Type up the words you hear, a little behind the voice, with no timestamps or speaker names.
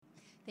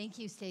Thank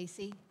you,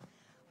 Stacy.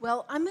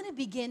 Well, I'm going to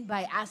begin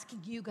by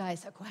asking you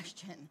guys a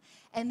question,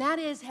 and that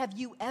is, have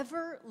you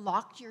ever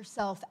locked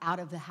yourself out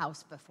of the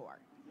house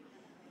before?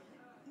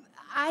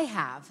 I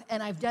have,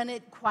 and I've done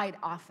it quite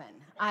often.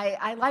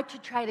 I like to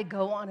try to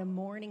go on a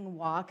morning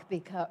walk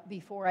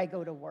before I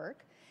go to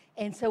work.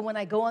 And so when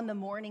I go on the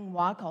morning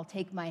walk, I'll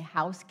take my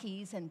house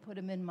keys and put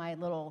them in my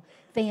little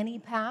fanny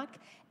pack,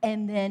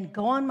 and then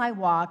go on my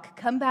walk,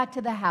 come back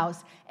to the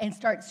house, and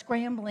start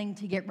scrambling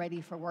to get ready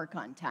for work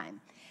on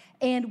time.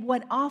 And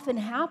what often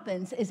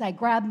happens is I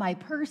grab my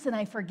purse and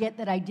I forget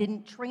that I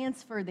didn't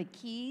transfer the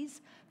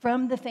keys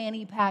from the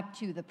fanny pack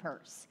to the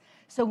purse.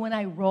 So when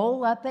I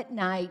roll up at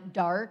night,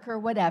 dark or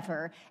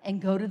whatever,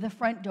 and go to the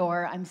front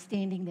door, I'm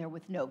standing there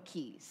with no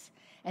keys.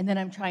 And then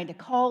I'm trying to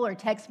call or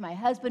text my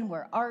husband,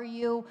 where are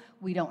you?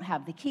 We don't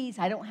have the keys.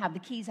 I don't have the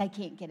keys. I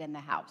can't get in the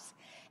house.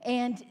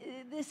 And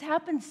this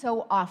happens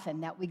so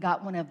often that we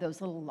got one of those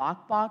little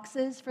lock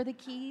boxes for the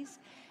keys,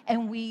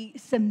 and we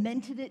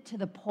cemented it to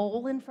the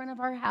pole in front of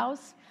our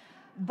house.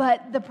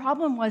 But the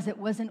problem was it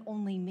wasn't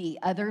only me.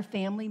 Other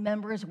family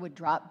members would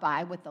drop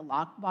by with the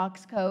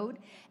lockbox code,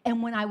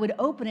 and when I would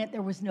open it,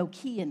 there was no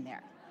key in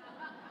there.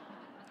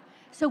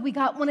 So we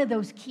got one of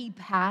those key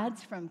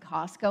pads from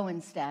Costco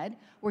instead,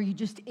 where you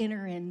just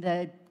enter in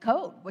the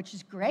code, which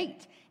is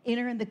great.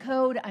 Enter in the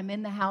code, I'm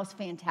in the house,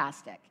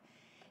 fantastic.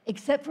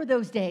 Except for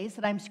those days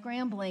that I'm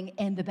scrambling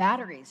and the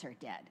batteries are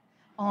dead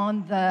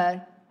on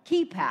the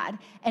keypad,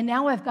 and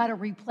now I've got to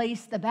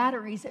replace the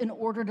batteries in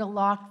order to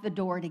lock the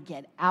door to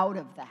get out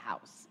of the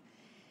house.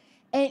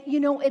 And you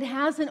know, it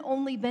hasn't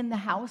only been the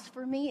house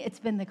for me, it's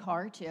been the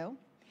car too.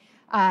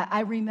 I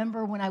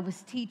remember when I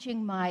was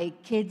teaching my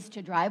kids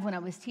to drive, when I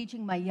was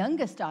teaching my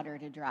youngest daughter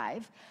to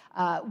drive,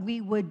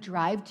 we would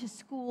drive to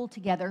school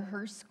together,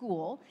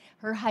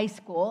 her high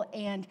school,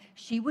 and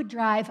she would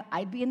drive,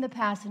 I'd be in the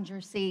passenger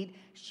seat,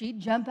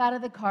 she'd jump out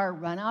of the car,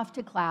 run off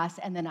to class,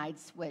 and then I'd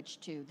switch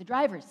to the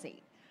driver's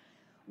seat.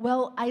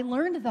 Well, I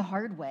learned the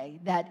hard way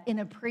that in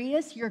a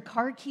Prius, your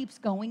car keeps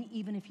going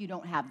even if you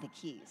don't have the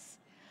keys.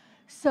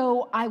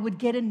 So I would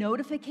get a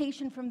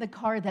notification from the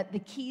car that the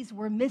keys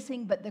were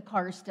missing, but the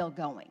car is still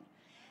going.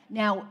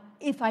 Now,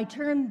 if I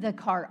turn the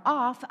car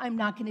off, I'm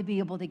not going to be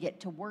able to get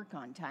to work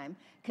on time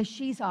because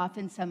she's off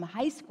in some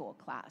high school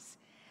class.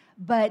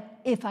 But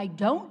if I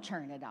don't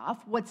turn it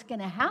off, what's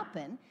going to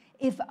happen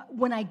if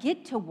when I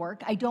get to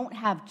work, I don't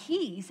have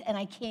keys and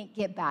I can't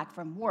get back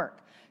from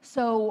work?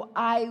 So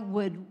I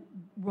would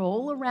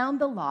roll around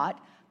the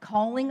lot,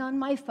 calling on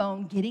my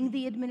phone, getting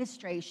the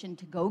administration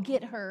to go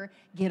get her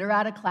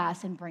out of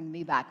class, and bring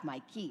me back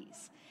my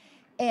keys.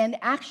 And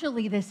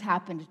actually, this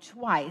happened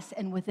twice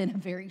and within a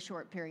very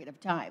short period of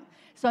time.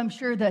 So I'm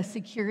sure the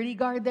security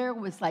guard there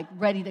was like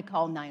ready to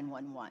call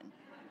 911.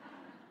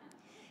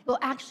 Well,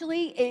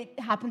 actually, it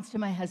happens to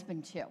my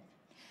husband too.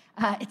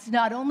 It's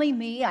not only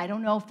me, I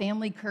don't know,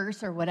 family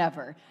curse or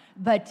whatever,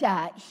 but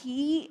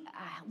he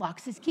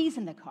locks his keys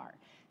in the car.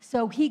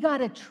 So he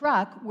got a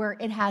truck where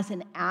it has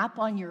an app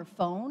on your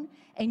phone,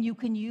 and you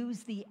can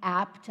use the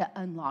app to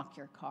unlock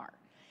your car.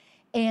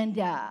 And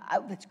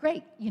that's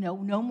great. You know,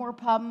 no more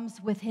problems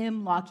with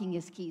him locking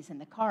his keys in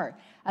the car.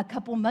 A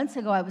couple months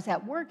ago, I was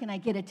at work, and I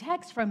get a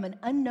text from an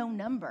unknown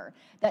number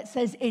that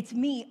says, "It's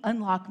me,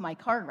 unlock my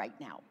car right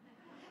now."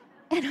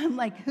 And I'm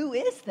like, who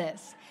is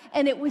this?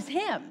 And it was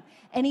him.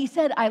 And he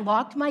said, "I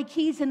locked my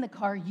keys in the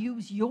car.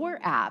 Use your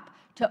app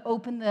to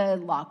open the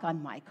lock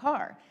on my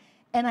car."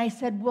 And I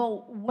said,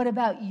 "Well, what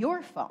about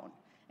your phone?"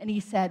 And he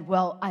said,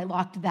 "Well, I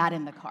locked that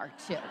in the car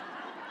too."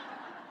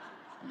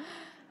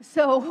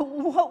 So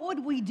what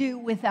would we do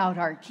without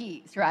our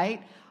keys,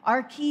 right?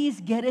 Our keys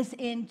get us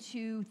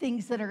into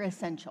things that are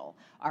essential.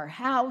 Our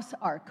house,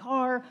 our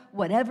car,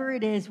 whatever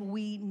it is,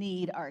 we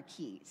need our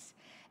keys.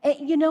 And,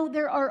 you know,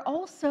 there are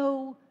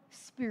also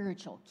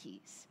spiritual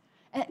keys.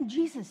 And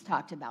Jesus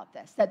talked about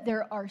this, that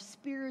there are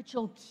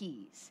spiritual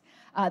keys.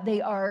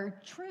 They are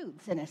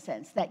truths, in a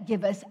sense, that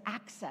give us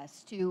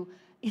access to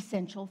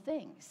essential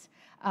things.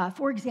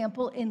 For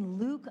example, in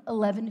Luke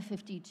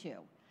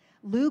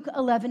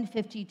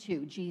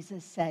 11:52,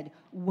 Jesus said,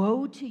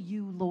 "Woe to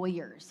you,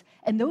 lawyers."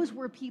 And those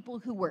were people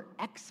who were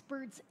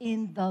experts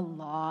in the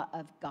law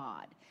of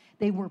God.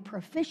 They were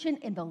proficient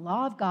in the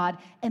law of God,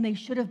 and they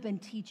should have been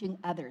teaching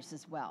others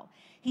as well.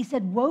 He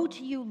said, "Woe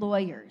to you,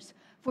 lawyers,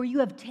 for you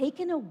have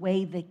taken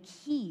away the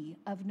key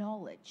of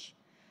knowledge.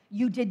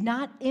 You did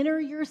not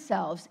enter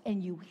yourselves,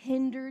 and you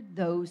hindered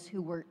those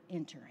who were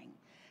entering."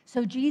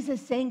 So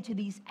Jesus saying to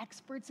these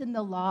experts in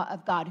the law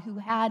of God who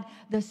had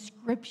the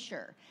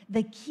scripture,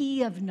 the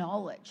key of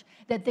knowledge,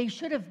 that they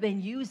should have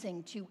been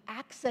using to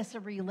access a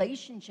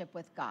relationship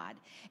with God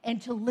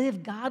and to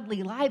live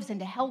godly lives and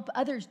to help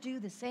others do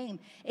the same.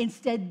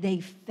 Instead, they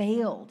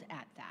failed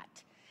at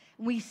that.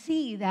 We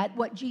see that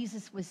what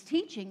Jesus was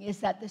teaching is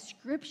that the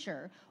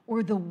scripture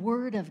or the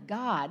word of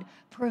God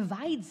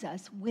provides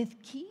us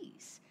with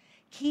keys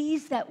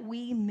that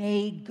we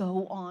may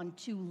go on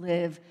to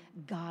live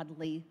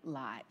godly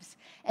lives.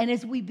 And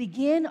as we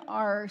begin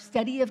our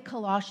study of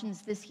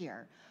Colossians this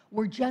year,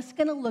 we're just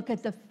going to look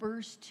at the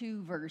first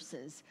two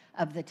verses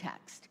of the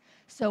text.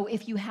 So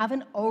if you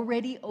haven't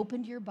already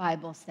opened your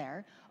Bibles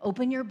there,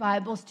 open your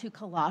Bibles to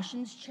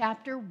Colossians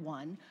chapter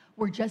 1.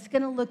 We're just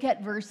going to look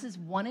at verses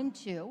 1 and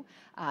 2.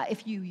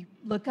 If you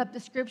look up the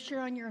scripture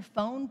on your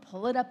phone,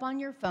 pull it up on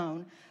your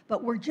phone.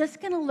 But we're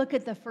just going to look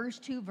at the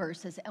first two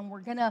verses, and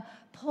we're going to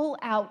pull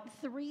out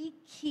three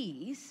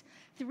keys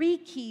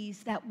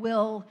that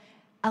will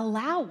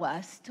allow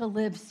us to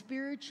live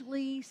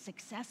spiritually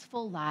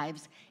successful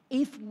lives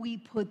if we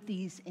put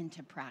these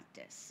into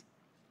practice.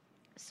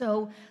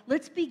 So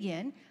let's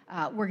begin.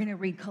 We're going to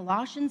read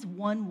Colossians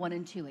 1, 1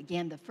 and 2.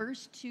 Again, the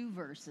first two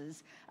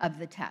verses of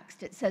the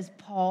text. It says,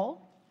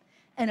 Paul,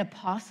 an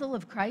apostle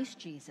of Christ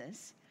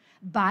Jesus,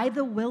 by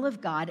the will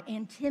of God,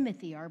 and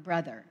Timothy, our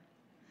brother,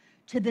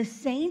 to the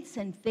saints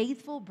and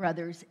faithful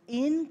brothers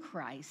in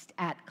Christ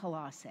at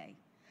Colossae,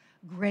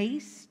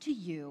 grace to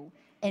you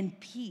and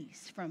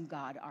peace from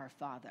God our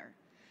Father.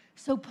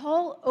 So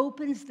Paul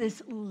opens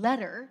this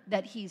letter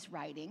that he's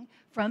writing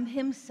from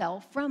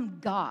himself, from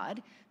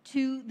God,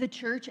 to the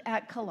church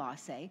at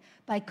Colossae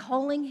by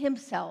calling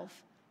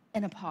himself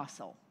an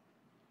apostle.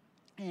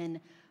 And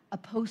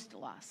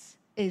apostolos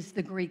is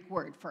the Greek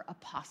word for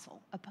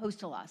apostle,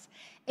 apostolos.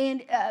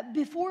 And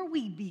before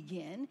we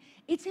begin,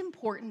 it's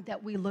important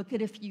that we look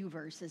at a few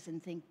verses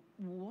and think,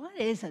 what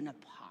is an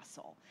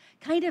apostle?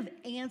 Kind of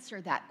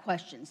answer that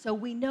question so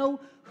we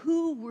know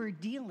who we're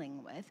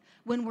dealing with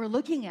when we're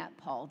looking at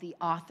Paul, the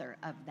author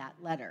of that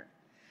letter.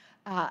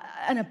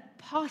 An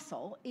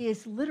apostle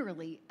is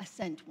literally a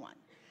sent one,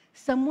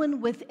 someone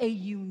with a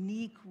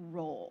unique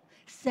role,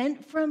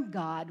 sent from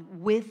God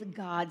with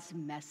God's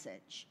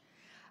message.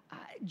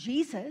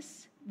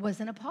 Jesus was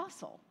an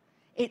apostle.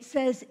 It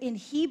says in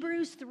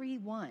Hebrews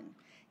 3:1,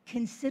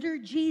 consider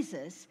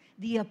Jesus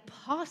the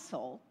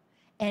apostle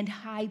and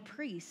high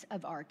priest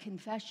of our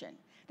confession.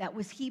 That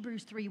was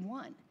Hebrews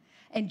 3:1.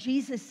 And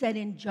Jesus said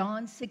in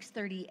John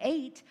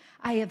 6:38,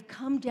 I have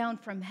come down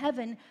from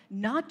heaven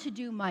not to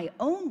do my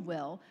own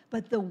will,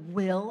 but the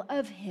will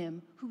of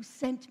him who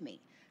sent me.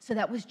 So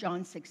that was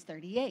John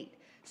 6:38.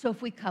 So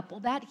if we couple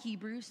that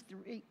Hebrews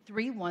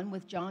 3:1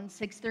 with John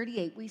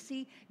 6:38, we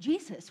see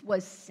Jesus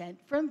was sent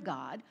from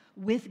God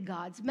with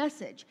God's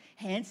message.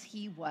 Hence,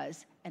 he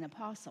was an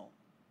apostle.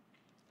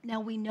 Now,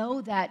 we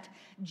know that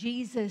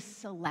Jesus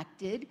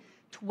selected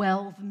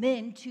 12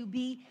 men to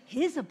be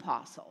his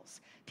apostles,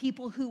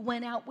 people who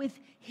went out with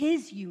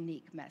his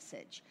unique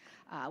message.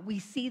 We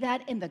see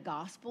that in the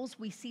Gospels.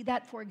 We see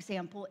that, for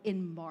example,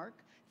 in Mark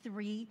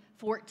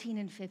 3:14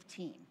 and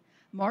 15.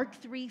 Mark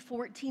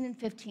 3:14 and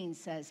 15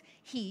 says,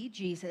 he,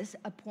 Jesus,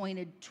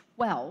 appointed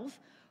 12,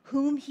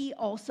 whom he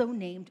also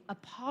named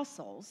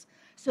apostles,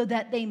 so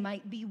that they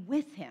might be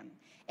with him,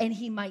 and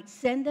he might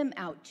send them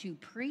out to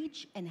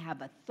preach and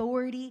have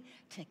authority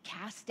to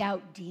cast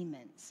out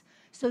demons.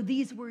 So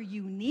these were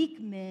unique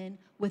men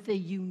with a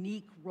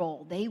unique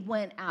role. They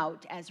went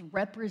out as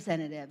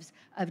representatives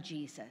of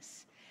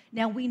Jesus.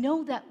 Now we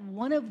know that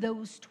one of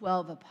those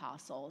 12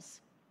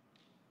 apostles,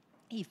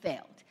 he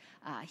failed.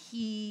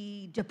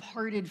 He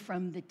departed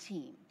from the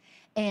team.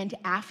 And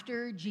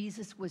after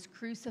Jesus was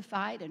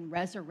crucified and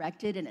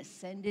resurrected and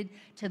ascended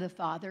to the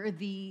Father,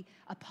 the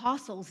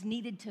apostles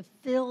needed to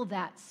fill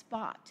that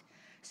spot.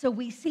 So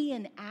we see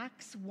in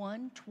Acts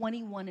 1,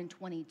 21 and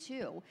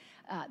 22,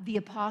 the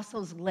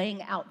apostles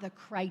laying out the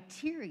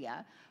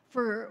criteria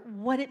for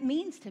what it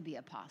means to be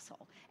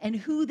apostle and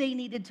who they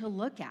needed to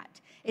look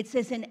at. It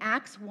says in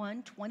Acts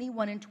 1,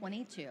 21 and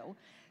 22,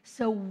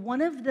 so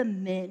one of the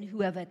men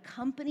who have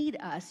accompanied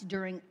us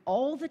during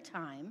all the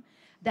time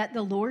that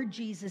the Lord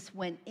Jesus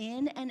went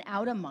in and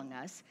out among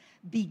us,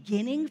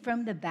 beginning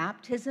from the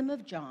baptism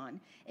of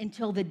John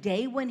until the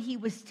day when he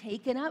was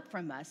taken up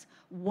from us,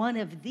 one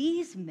of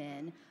these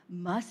men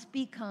must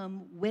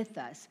become with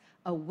us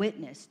a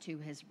witness to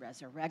his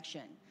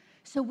resurrection.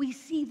 So we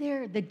see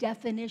there the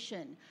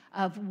definition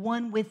of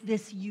one with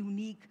this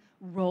unique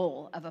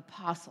role of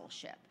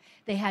apostleship.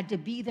 They had to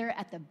be there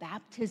at the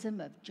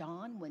baptism of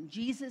John when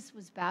Jesus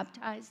was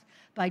baptized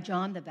by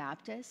John the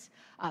Baptist,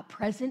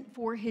 present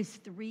for his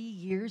 3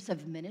 years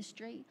of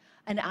ministry,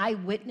 an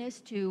eyewitness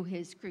to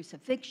his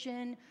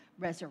crucifixion,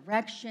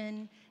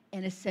 resurrection,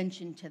 and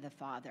ascension to the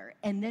Father.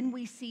 And then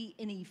we see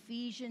in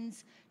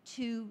Ephesians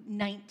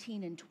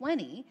 2:19 and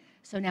 20,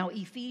 so now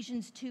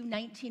Ephesians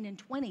 2:19 and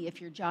 20, if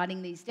you're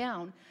jotting these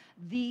down,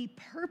 the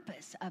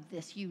purpose of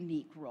this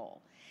unique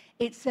role.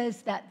 It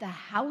says that the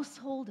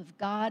household of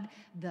God,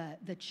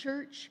 the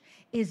church,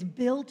 is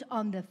built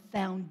on the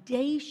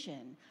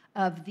foundation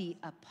of the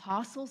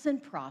apostles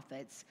and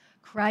prophets,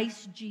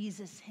 Christ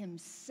Jesus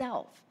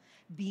himself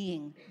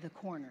being the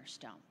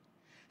cornerstone.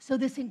 So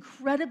this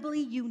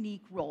incredibly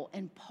unique role,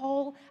 and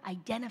Paul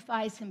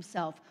identifies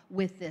himself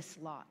with this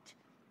lot.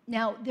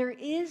 Now, there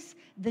is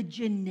the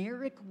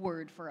generic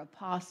word for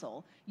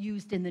apostle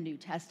used in the New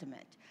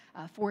Testament.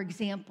 For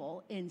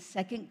example, in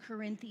 2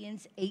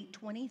 Corinthians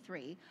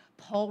 8:23,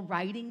 Paul,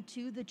 writing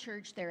to the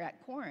church there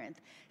at Corinth,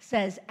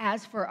 says,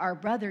 as for our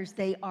brothers,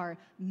 they are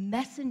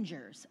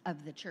messengers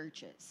of the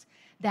churches.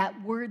 That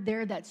word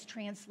there that's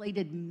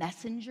translated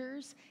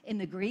messengers in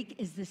the Greek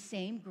is the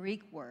same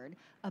Greek word,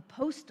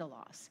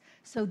 apostolos.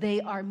 So they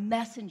are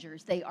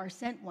messengers, they are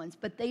sent ones,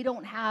 but they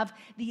don't have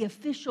the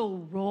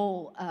official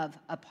role of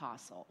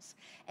apostles.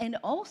 And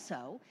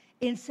also,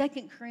 in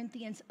 2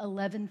 Corinthians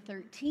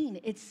 11:13,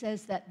 it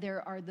says that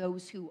there are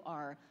those who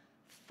are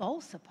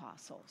false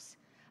apostles.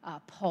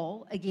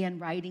 Paul, again,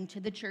 writing to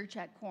the church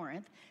at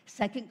Corinth,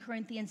 2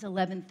 Corinthians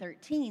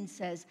 11:13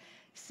 says,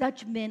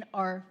 such men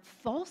are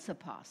false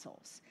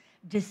apostles,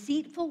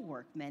 deceitful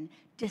workmen,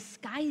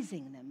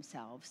 disguising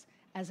themselves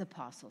as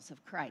apostles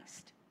of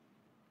Christ.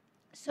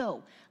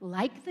 So,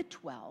 like the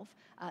 12,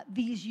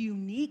 these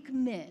unique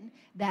men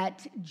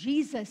that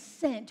Jesus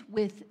sent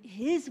with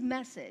his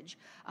message,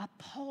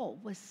 Paul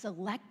was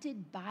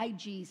selected by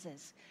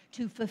Jesus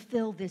to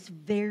fulfill this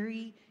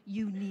very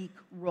unique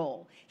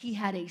role. He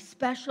had a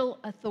special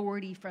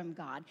authority from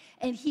God,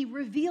 and he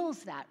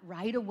reveals that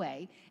right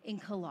away in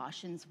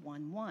Colossians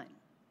 1:1.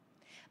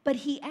 But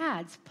he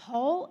adds,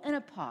 Paul, an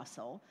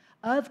apostle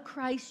of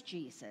Christ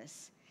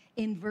Jesus,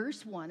 in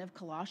verse 1 of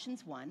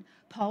Colossians 1,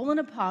 Paul, an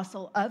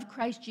apostle of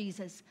Christ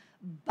Jesus,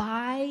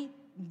 by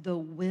the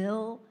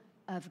will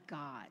of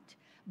God.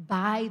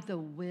 By the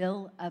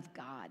will of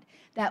God.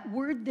 That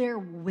word there,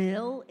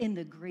 will, in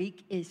the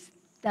Greek is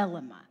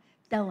thelema.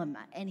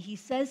 And he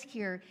says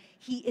here,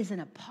 he is an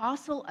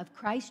apostle of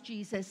Christ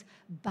Jesus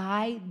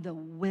by the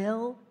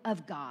will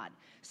of God.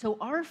 So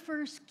our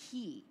first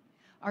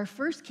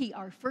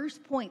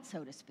point,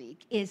 so to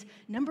speak, is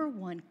number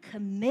one,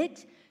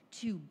 commit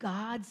to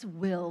God's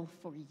will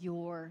for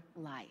your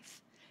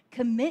life.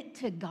 Commit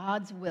to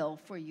God's will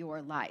for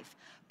your life.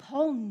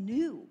 Paul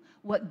knew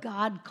what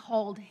God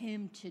called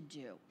him to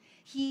do.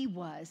 He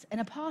was an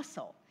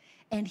apostle,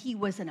 and he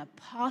was an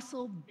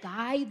apostle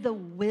by the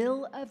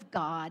will of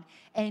God,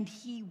 and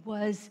he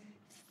was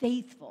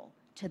faithful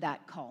to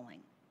that calling.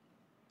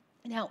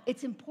 Now,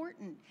 it's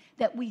important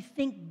that we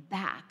think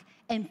back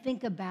and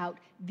think about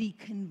the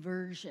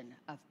conversion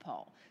of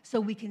Paul so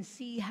we can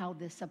see how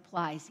this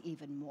applies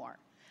even more.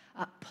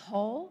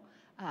 Paul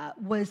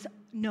was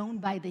known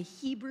by the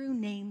Hebrew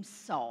name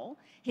Saul.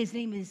 His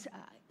name is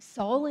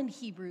Saul in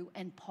Hebrew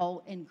and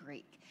Paul in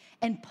Greek.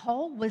 And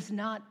Paul was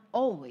not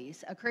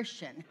always a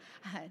Christian.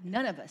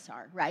 None of us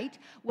are, right?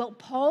 Well,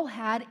 Paul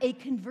had a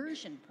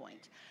conversion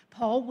point.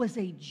 Paul was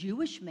a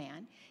Jewish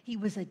man. He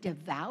was a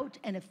devout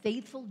and a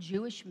faithful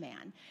Jewish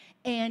man.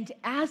 And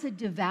as a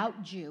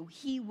devout Jew,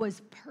 he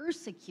was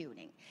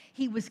persecuting.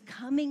 He was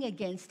coming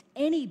against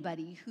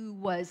anybody who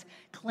was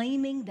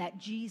claiming that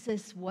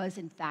Jesus was,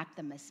 in fact,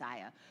 the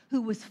Messiah,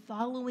 who was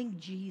following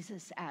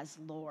Jesus as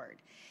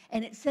Lord.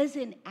 And it says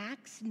in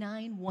Acts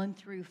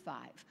 9:1-5,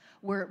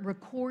 where it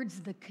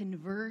records the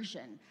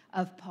conversion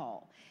of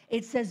Paul,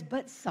 it says,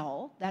 but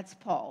Saul, that's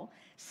Paul,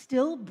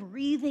 still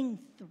breathing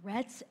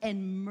threats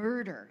and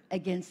murder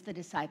against the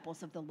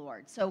disciples of the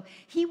Lord. So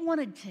he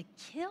wanted to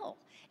kill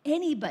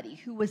anybody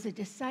who was a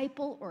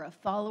disciple or a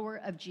follower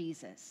of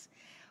Jesus.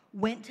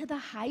 Went to the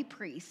high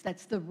priest,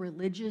 that's the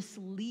religious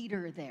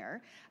leader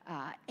there,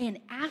 and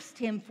asked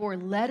him for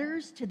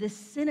letters to the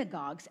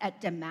synagogues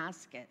at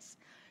Damascus,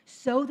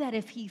 so that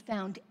if he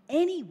found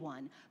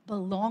anyone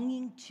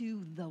belonging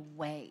to the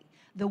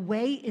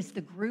Way is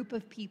the group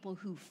of people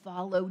who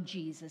follow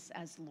Jesus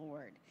as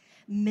Lord,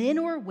 men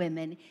or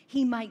women,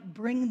 he might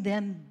bring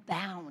them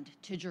bound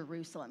to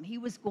Jerusalem. He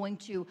was going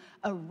to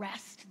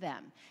arrest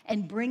them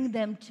and bring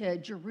them to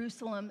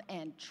Jerusalem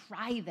and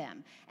try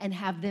them and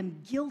have them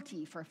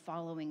guilty for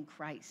following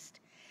Christ.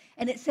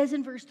 And it says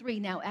in verse 3,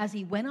 now as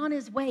he went on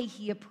his way,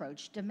 he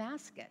approached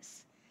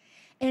Damascus.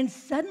 And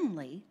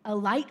suddenly a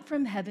light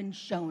from heaven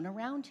shone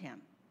around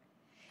him.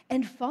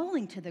 And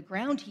falling to the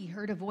ground, he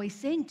heard a voice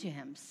saying to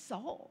him,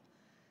 Saul,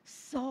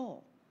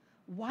 Saul,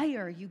 why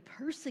are you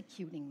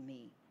persecuting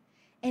me?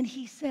 And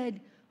he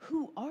said,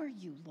 who are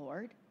you,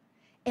 Lord?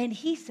 And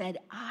he said,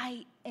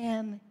 I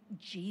am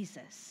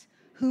Jesus,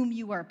 whom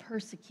you are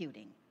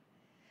persecuting.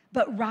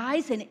 But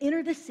rise and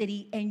enter the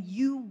city, and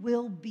you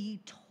will be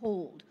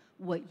told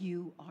what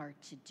you are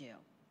to do.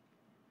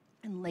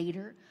 And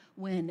later,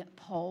 when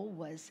Paul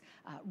was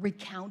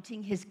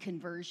recounting his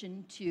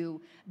conversion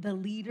to the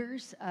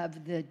leaders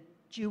of the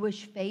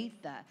Jewish faith,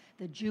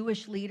 the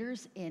Jewish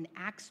leaders in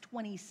Acts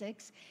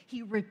 26,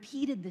 he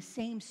repeated the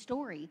same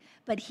story,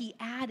 but he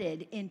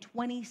added in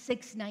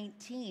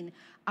 26:19,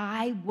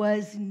 I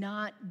was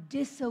not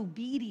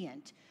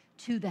disobedient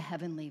to the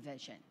heavenly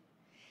vision.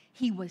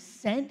 He was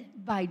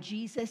sent by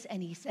Jesus,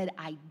 and he said,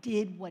 I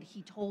did what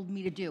he told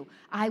me to do.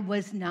 I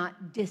was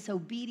not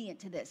disobedient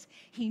to this.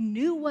 He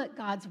knew what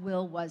God's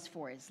will was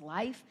for his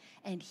life,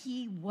 and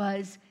he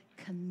was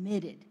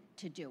committed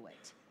to do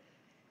it.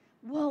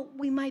 Well,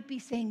 we might be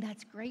saying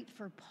that's great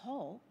for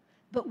Paul,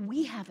 but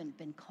we haven't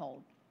been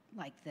called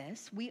like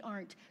this. We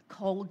aren't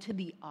called to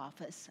the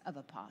office of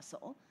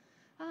apostle.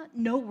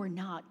 No, we're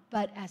not.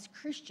 But as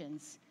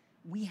Christians,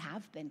 we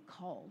have been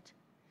called.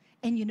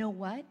 And you know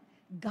what?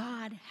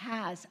 God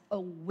has a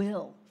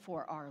will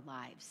for our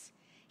lives.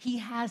 He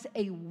has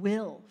a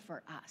will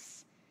for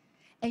us.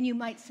 And you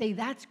might say,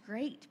 that's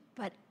great,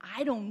 but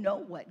I don't know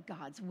what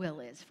God's will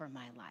is for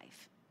my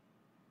life.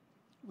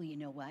 Well, you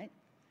know what?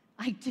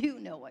 I do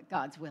know what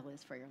God's will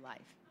is for your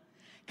life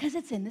because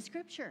it's in the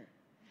scripture.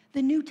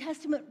 The New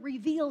Testament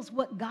reveals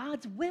what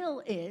God's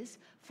will is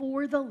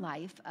for the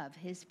life of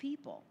his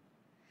people.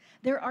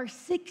 There are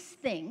 6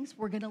 things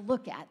we're going to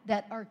look at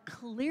that are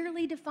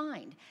clearly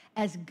defined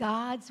as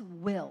God's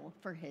will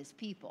for his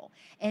people.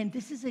 And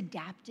this is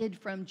adapted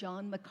from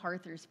John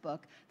MacArthur's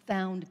book,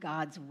 Found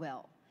God's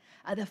Will.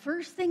 The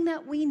first thing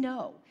that we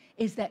know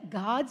is that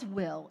God's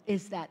will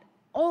is that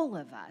all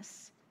of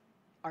us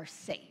are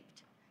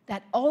saved.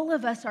 That all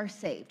of us are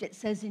saved. It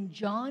says in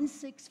John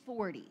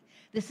 6:40,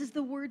 this is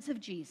the words of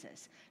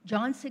Jesus.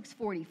 John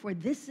 6:40, for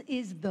this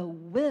is the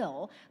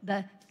will,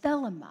 the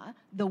thelema,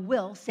 the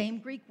will, same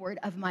Greek word,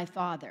 of my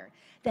Father,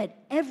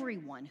 that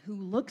everyone who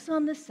looks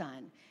on the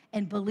Son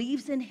and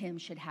believes in him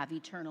should have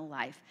eternal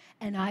life,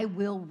 and I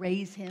will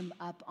raise him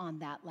up on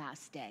that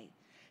last day.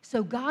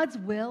 So God's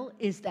will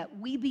is that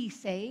we be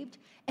saved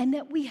and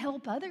that we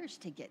help others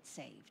to get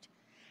saved.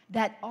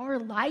 That our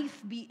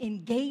life be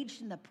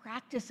engaged in the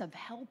practice of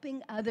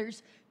helping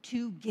others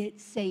to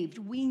get saved.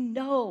 We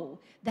know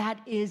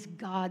that is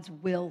God's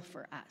will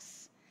for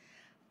us.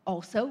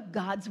 Also,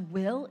 God's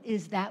will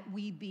is that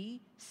we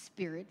be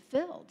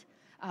spirit-filled.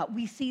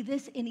 We see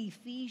this in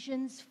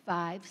Ephesians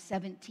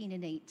 5:17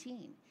 and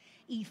 18.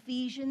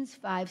 Ephesians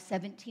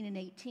 5:17 and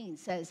 18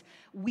 says,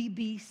 we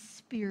be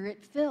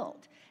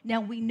spirit-filled. Now,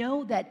 we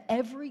know that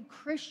every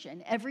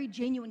Christian, every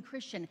genuine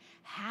Christian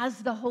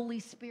has the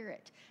Holy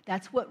Spirit.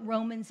 That's what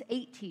Romans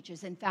 8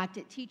 teaches. In fact,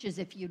 it teaches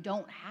if you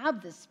don't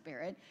have the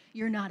Spirit,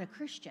 you're not a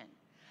Christian.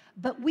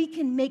 But we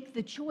can make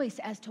the choice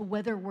as to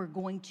whether we're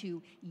going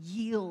to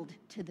yield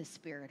to the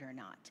Spirit or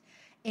not.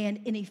 And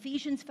in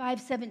Ephesians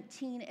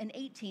 5:17 and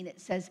 18, it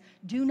says,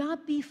 do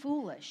not be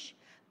foolish,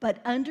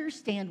 but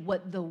understand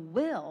what the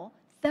will,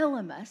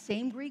 thelema,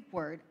 same Greek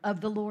word,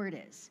 of the Lord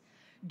is.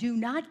 Do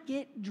not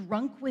get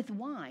drunk with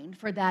wine,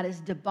 for that is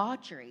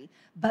debauchery,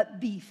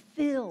 but be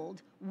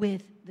filled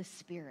with the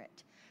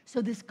Spirit.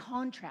 So this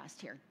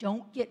contrast here,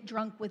 don't get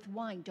drunk with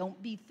wine,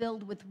 don't be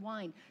filled with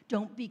wine,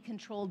 don't be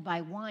controlled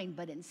by wine,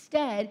 but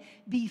instead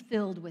be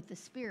filled with the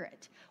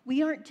Spirit.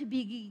 We aren't to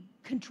be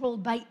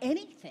controlled by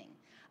anything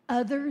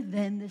other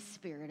than the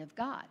Spirit of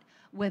God.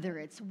 Whether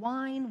it's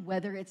wine,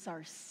 whether it's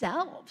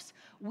ourselves,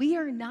 we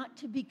are not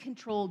to be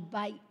controlled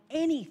by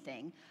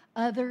anything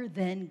other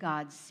than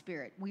God's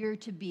Spirit. We are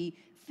to be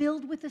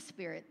filled with the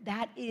Spirit.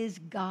 That is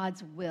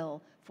God's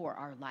will for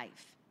our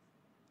life.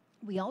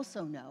 We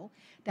also know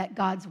that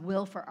God's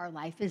will for our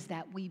life is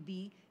that we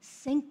be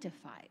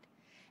sanctified.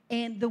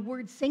 And the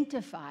word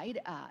sanctified,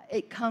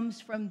 it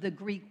comes from the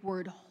Greek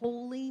word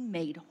holy,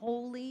 made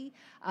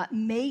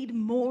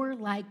more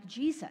like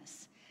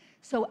Jesus.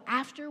 So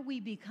after we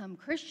become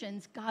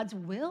Christians, God's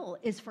will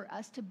is for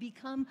us to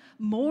become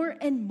more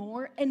and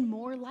more and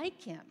more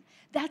like him.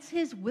 That's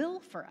his will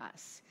for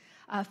us.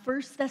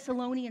 1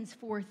 Thessalonians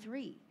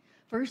 4:3.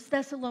 1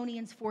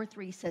 Thessalonians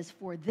 4:3 says,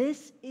 for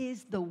this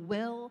is the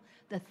will,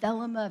 the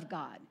thelema of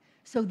God.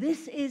 So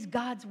this is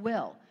God's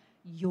will,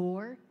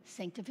 your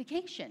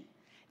sanctification,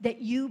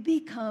 that you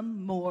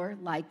become more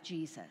like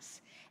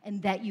Jesus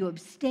and that you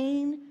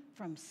abstain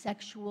from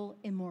sexual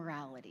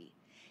immorality.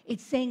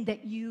 It's saying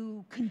that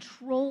you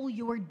control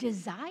your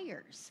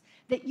desires,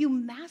 that you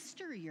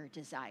master your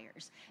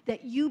desires,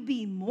 that you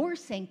be more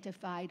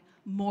sanctified,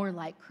 more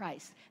like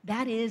Christ.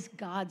 That is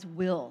God's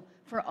will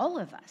for all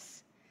of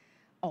us.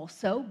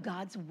 Also,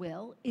 God's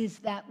will is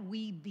that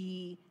we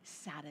be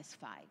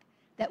satisfied,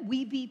 that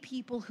we be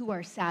people who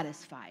are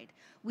satisfied.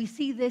 We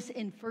see this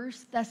in 1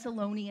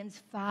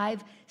 Thessalonians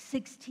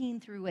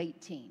 5:16 through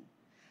 18.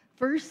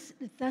 1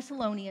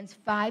 Thessalonians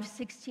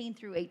 5:16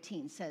 through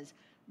 18 says,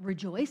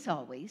 rejoice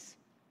always,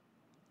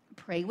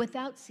 pray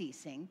without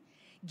ceasing,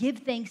 give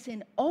thanks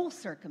in all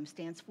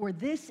circumstance, for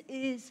this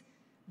is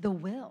the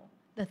will,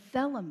 the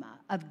thelema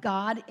of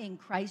God in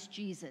Christ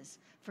Jesus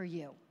for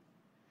you.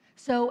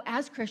 So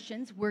as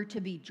Christians, we're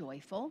to be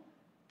joyful,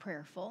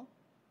 prayerful,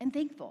 and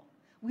thankful.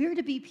 We're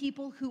to be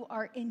people who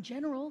are, in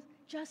general,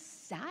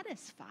 just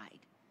satisfied.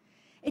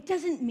 It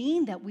doesn't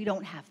mean that we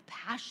don't have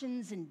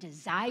passions and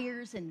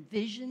desires and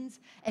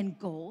visions and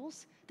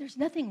goals. There's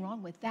nothing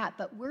wrong with that,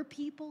 but we're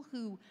people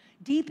who,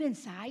 deep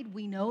inside,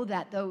 we know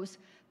that those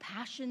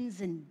passions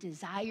and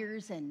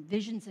desires and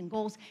visions and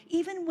goals,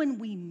 even when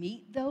we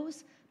meet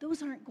those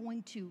aren't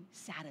going to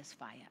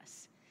satisfy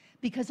us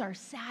because our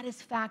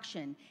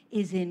satisfaction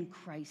is in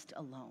Christ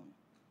alone.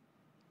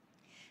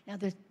 Now,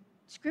 the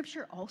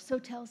Scripture also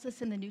tells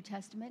us in the New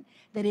Testament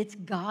that it's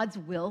God's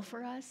will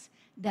for us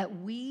that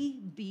we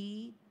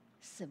be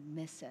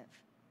submissive,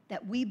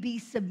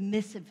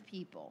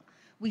 people.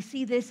 We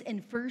see this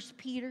in 1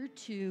 Peter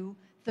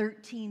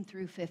 2:13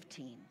 through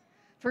 15.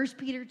 1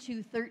 Peter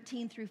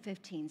 2:13 through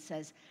 15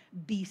 says,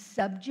 be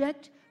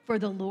subject for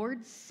the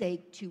Lord's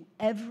sake to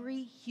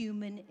every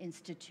human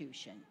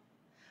institution,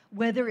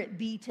 whether it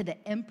be to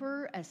the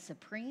emperor as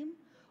supreme,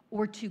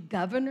 or to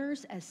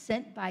governors as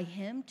sent by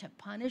him to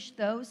punish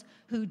those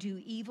who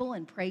do evil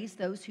and praise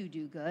those who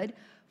do good.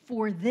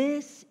 For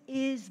this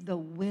is the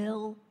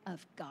will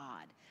of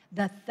God,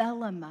 the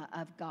thelema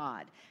of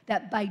God,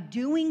 that by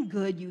doing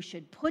good you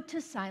should put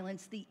to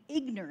silence the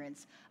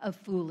ignorance of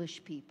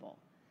foolish people.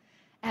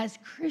 As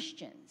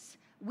Christians,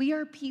 we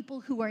are people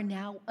who are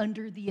now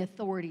under the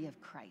authority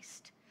of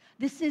Christ.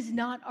 This is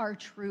not our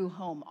true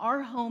home.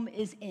 Our home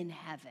is in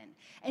heaven.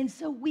 And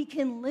so we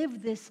can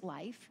live this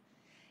life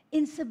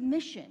in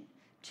submission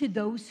to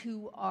those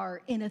who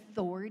are in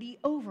authority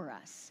over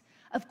us.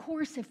 Of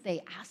course, if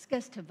they ask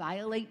us to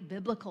violate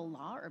biblical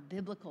law or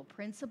biblical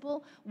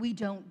principle, we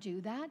don't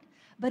do that.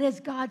 But as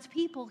God's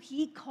people,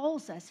 he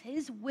calls us,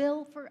 his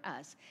will for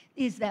us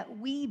is that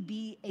we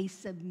be a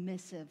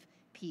submissive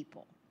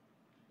people.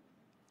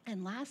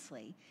 And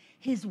lastly,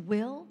 his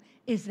will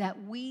is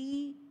that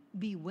we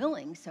be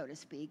willing, so to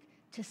speak,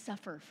 to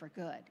suffer for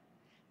good.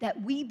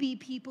 That we be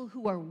people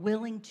who are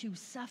willing to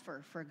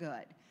suffer for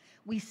good.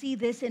 We see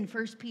this in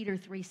 1 Peter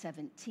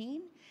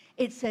 3:17.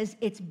 It says,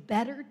 it's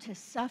better to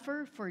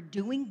suffer for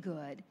doing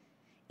good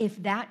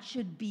if that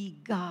should be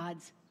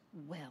God's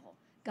will,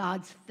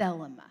 God's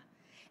thelema.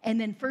 And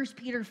then 1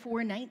 Peter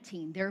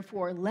 4:19,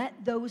 therefore, let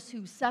those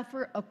who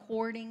suffer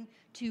according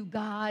to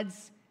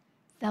God's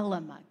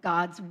thelema,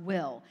 God's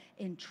will,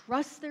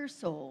 entrust their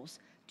souls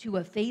to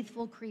a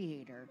faithful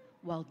creator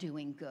while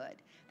doing good.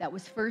 That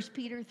was 1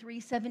 Peter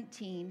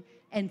 3:17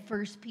 and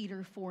 1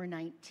 Peter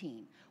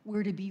 4:19.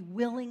 We're to be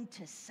willing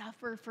to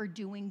suffer for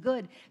doing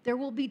good. There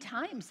will be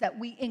times that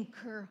we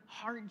incur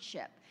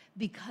hardship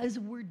because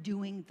we're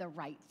doing the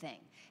right thing.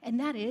 And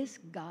that is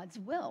God's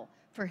will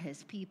for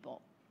his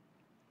people.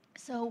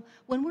 So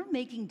when we're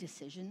making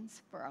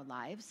decisions for our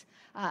lives,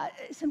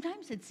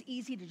 sometimes it's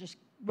easy to just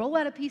roll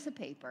out a piece of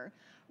paper,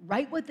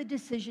 write what the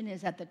decision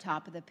is at the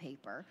top of the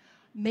paper,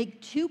 make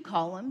 2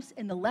 columns.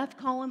 In the left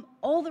column,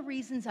 all the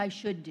reasons I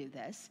should do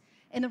this.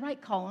 In the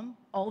right column,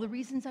 all the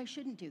reasons I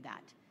shouldn't do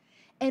that.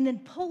 And then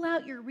pull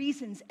out your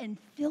reasons and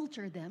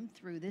filter them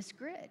through this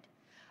grid.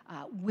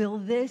 Will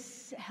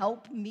this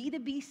help me to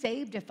be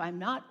saved if I'm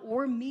not,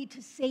 or me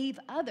to save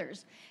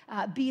others,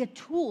 be a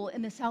tool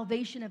in the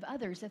salvation of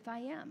others if I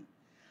am?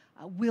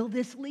 Will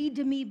this lead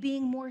to me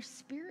being more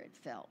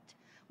spirit-filled?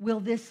 Will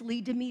this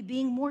lead to me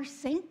being more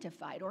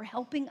sanctified or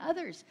helping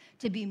others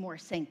to be more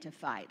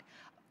sanctified?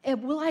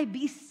 And will I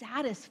be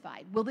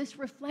satisfied? Will this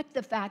reflect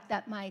the fact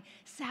that my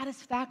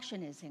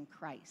satisfaction is in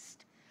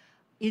Christ?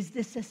 Is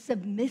this a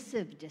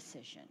submissive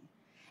decision?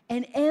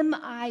 And am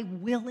I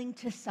willing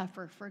to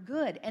suffer for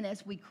good? And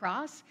as we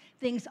cross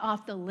things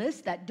off the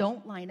list that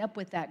don't line up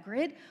with that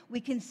grid, we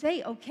can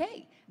say,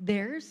 okay,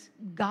 there's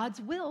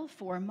God's will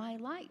for my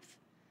life.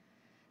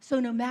 So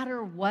no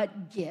matter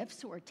what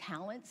gifts or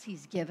talents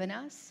he's given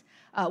us,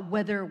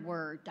 whether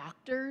we're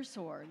doctors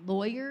or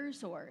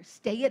lawyers or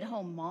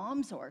stay-at-home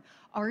moms or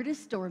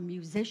artists or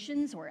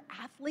musicians or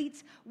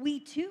athletes, we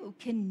too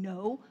can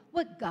know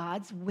what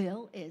God's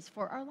will is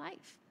for our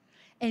life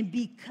and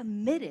be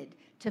committed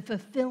to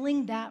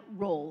fulfilling that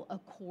role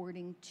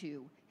according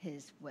to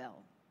his will.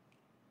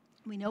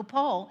 We know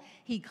Paul,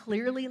 he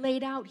clearly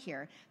laid out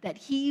here that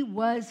he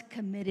was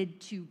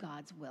committed to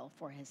God's will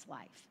for his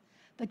life.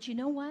 But you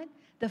know what?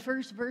 The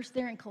first verse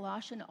there in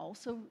Colossians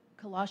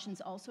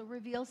also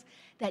reveals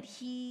that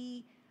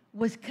he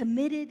was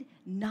committed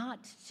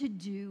not to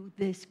do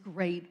this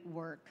great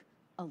work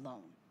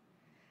alone.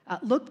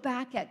 Look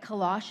back at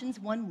Colossians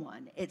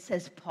 1:1. It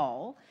says,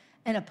 Paul,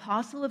 an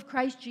apostle of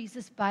Christ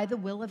Jesus by the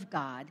will of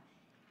God,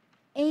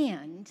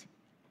 and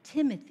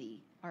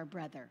Timothy, our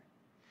brother.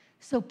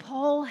 So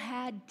Paul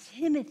had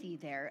Timothy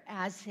there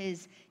as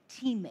his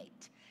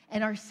teammate.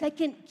 And our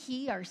second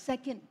key, our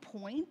second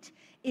point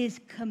is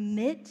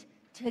commit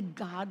to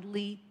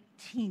godly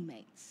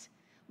teammates.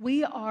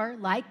 We are,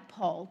 like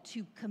Paul,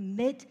 to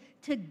commit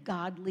to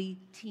godly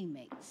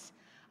teammates.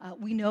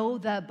 We know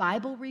the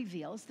Bible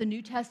reveals, the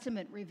New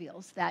Testament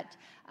reveals, that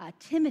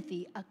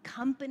Timothy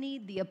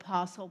accompanied the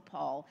Apostle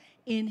Paul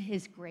in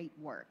his great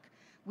work.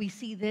 We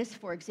see this,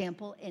 for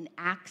example, in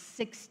Acts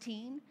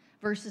 16,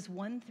 verses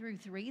 1 through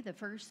 3, the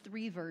first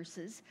 3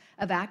 verses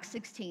of Acts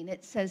 16.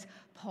 It says,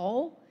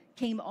 Paul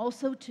came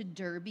also to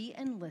Derbe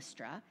and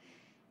Lystra.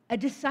 A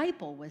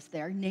disciple was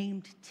there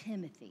named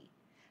Timothy,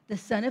 the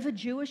son of a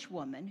Jewish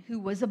woman who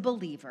was a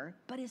believer,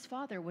 but his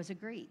father was a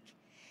Greek.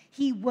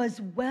 He was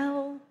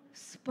well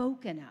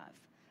spoken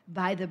of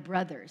by the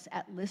brothers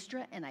at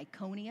Lystra and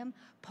Iconium.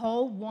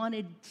 Paul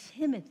wanted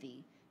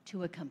Timothy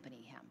to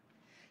accompany him.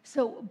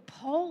 So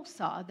Paul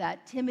saw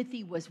that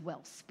Timothy was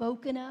well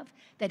spoken of,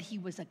 that he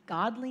was a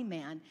godly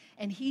man,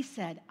 and he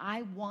said,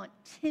 I want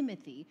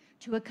Timothy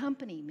to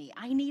accompany me.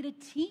 I need a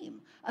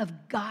team of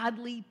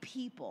godly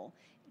people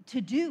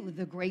to do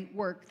the great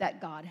work that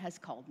God has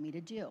called me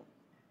to do.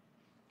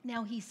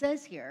 Now he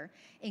says here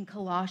in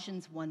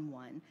Colossians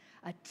 1:1,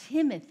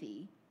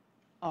 Timothy,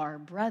 our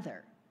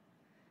brother.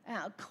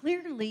 Now,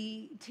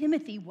 clearly,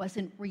 Timothy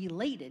wasn't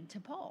related to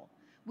Paul.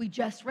 We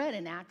just read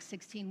in Acts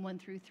 16, 1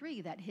 through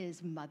 3, that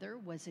his mother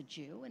was a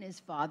Jew and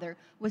his father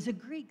was a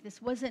Greek. This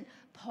wasn't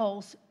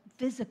Paul's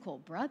physical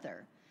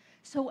brother.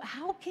 So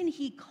how can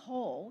he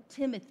call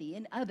Timothy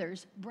and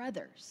others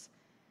brothers?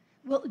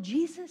 Well,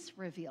 Jesus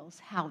reveals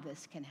how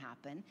this can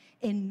happen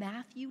in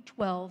Matthew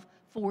 12,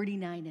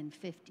 49 and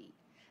 50.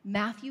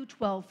 Matthew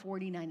 12,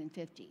 49 and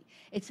 50.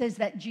 It says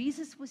that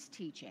Jesus was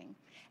teaching,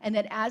 and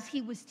that as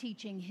he was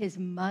teaching, his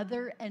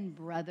mother and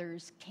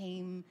brothers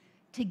came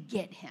to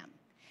get him.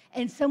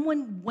 And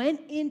someone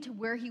went into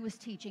where he was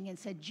teaching and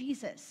said,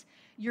 Jesus,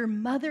 your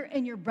mother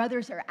and your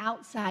brothers are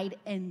outside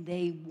and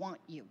they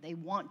want you. They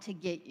want to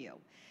get you.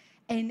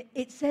 And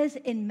it says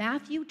in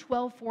Matthew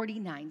 12,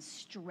 49,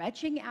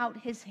 stretching out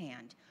his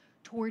hand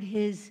toward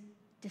his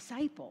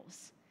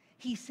disciples,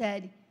 he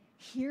said,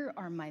 here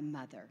are my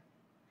mother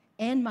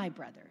and my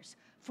brothers.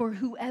 For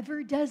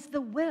whoever does the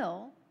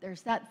will,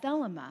 there's that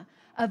thelema,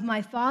 of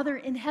my Father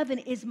in heaven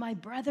is my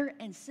brother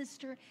and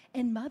sister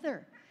and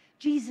mother.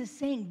 Jesus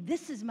saying,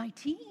 this is my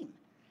team.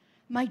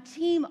 My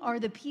team are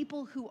the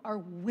people who are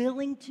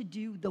willing to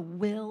do the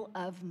will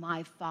of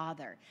my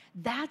Father.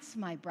 That's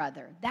my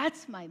brother.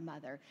 That's my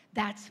mother.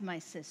 That's my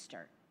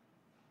sister.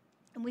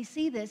 And we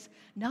see this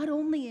not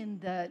only in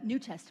the New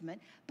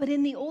Testament, but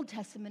in the Old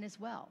Testament as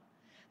well.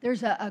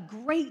 There's a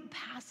great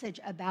passage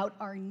about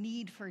our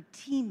need for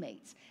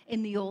teammates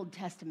in the Old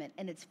Testament,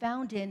 and it's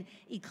found in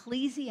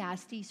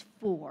Ecclesiastes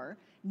 4,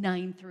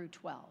 9 through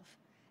 12.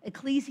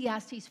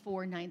 Ecclesiastes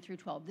 4, 9 through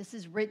 12. This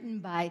is written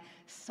by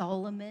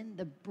Solomon,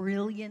 the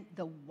brilliant,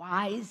 the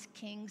wise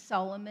King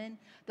Solomon,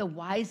 the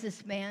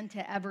wisest man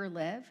to ever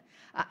live.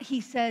 He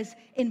says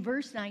in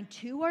verse 9,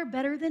 two are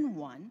better than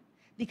one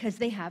because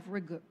they have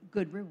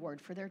good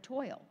reward for their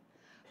toil.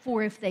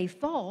 For if they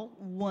fall,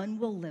 one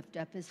will lift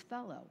up his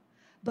fellow.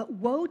 But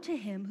woe to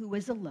him who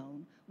is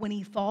alone when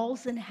he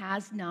falls and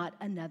has not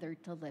another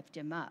to lift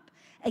him up.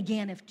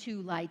 Again, if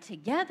two lie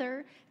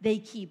together, they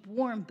keep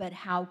warm, but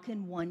how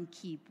can one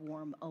keep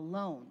warm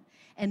alone?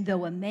 And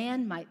though a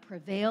man might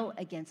prevail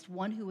against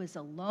one who is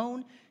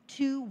alone,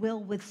 two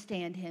will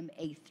withstand him.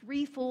 A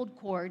threefold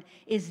cord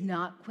is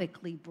not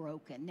quickly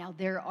broken. Now,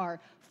 there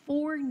are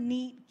four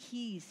neat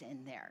keys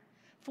in there.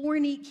 Four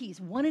neat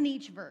keys, one in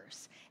each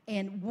verse.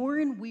 And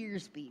Warren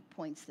Wiersbe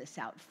points this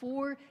out.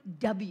 4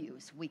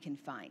 W's we can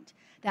find.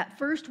 That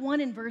first one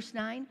in verse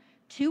 9,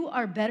 two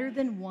are better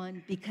than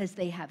one because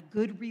they have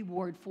good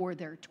reward for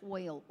their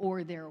toil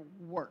or their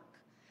work.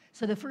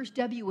 So the first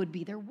W would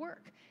be their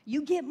work.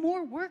 You get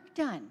more work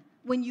done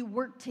when you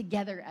work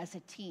together as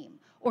a team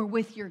or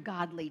with your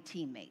godly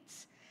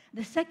teammates.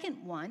 The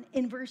second one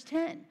in verse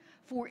 10,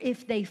 for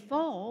if they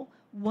fall,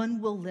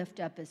 one will lift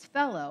up his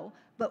fellow,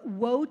 but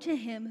woe to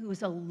him who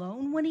is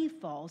alone when he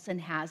falls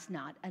and has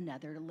not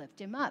another to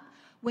lift him up.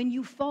 When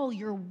you fall,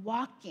 you're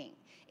walking.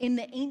 In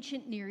the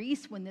ancient Near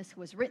East, when this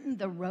was written,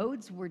 the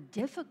roads were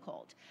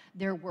difficult.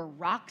 There were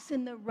rocks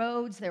in the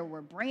roads, there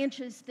were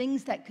branches,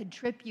 things that could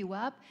trip you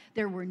up.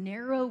 There were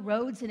narrow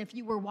roads, and if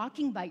you were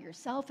walking by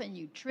yourself and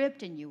you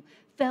tripped and you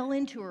fell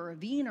into a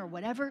ravine or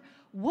whatever,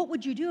 what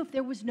would you do if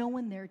there was no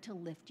one there to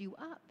lift you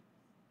up?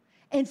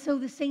 And so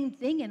the same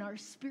thing in our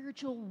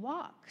spiritual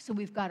walk. So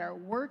we've got our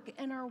work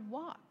and our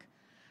walk.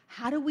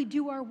 How do we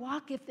do our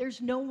walk if there's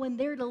no one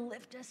there to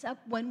lift us up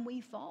when we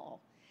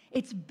fall?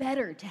 It's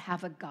better to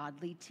have a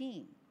godly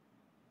team.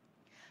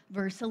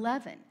 Verse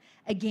 11,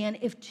 again,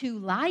 if two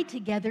lie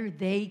together,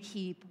 they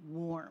keep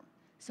warm.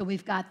 So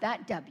we've got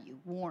that W,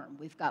 warm.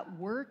 We've got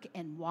work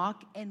and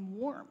walk and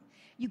warm.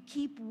 You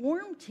keep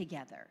warm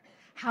together.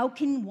 How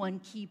can one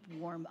keep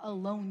warm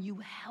alone? You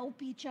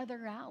help each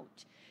other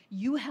out.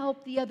 You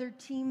help the other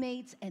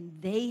teammates, and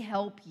they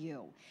help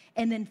you.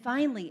 And then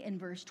finally, in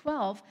verse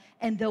 12,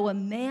 and though a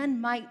man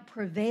might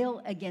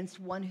prevail against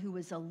one who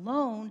is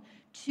alone,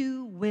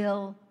 two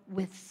will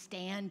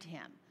withstand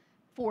him.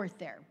 Fourth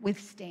there,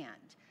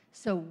 withstand.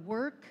 So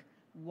work,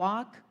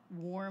 walk,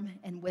 warm,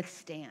 and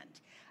withstand.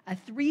 A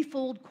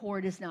threefold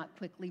cord is not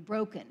quickly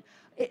broken.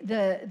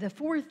 The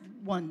fourth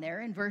one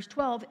there in verse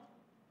 12,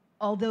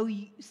 although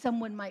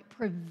someone might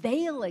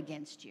prevail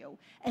against you,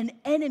 an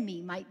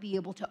enemy might be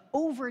able to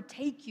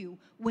overtake you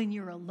when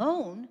you're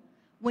alone.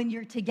 When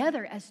you're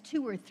together as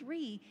two or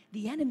three,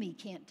 the enemy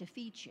can't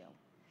defeat you.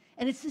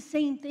 And it's the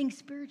same thing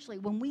spiritually.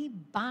 When we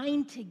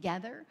bind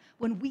together,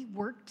 when we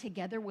work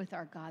together with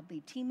our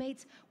godly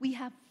teammates, we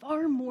have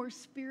far more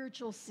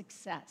spiritual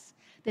success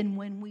than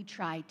when we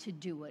try to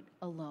do it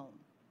alone.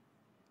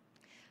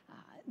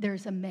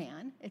 There's a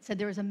man, it said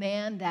there was a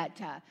man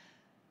that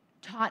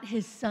taught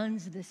his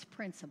sons this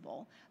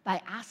principle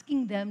by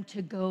asking them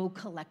to go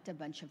collect a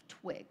bunch of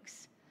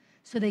twigs.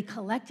 So they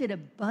collected a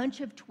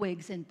bunch of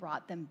twigs and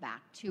brought them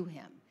back to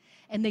him.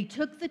 And they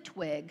took the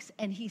twigs,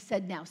 and he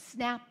said, now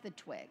snap the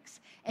twigs.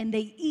 And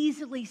they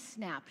easily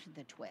snapped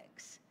the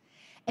twigs.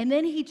 And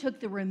then he took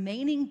the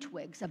remaining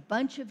twigs, a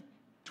bunch of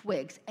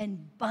twigs, and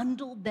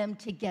bundled them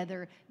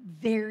together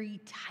very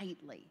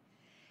tightly.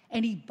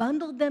 And he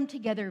bundled them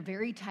together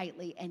very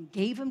tightly and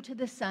gave them to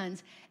the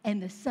sons,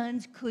 and the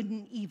sons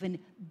couldn't even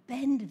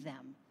bend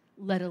them,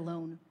 let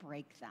alone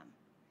break them.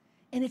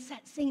 And it's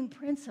that same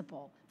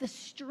principle, the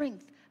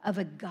strength of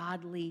a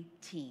godly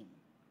team.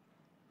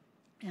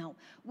 Now,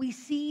 we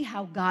see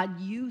how God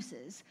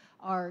uses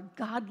our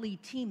godly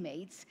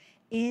teammates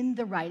in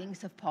the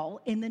writings of Paul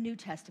in the New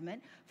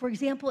Testament. For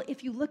example,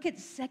 if you look at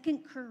 2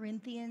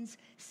 Corinthians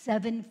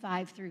 7,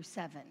 5 through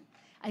 7,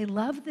 I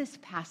love this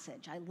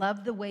passage. I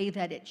love the way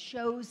that it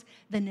shows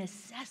the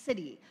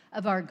necessity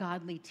of our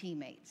godly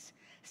teammates.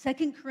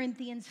 2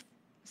 Corinthians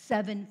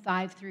 7,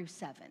 5 through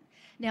 7.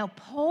 Now,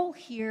 Paul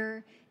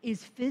here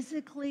is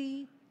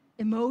physically,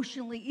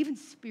 emotionally, even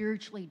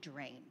spiritually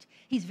drained.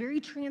 He's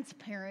very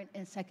transparent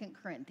in 2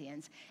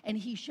 Corinthians, and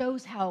he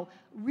shows how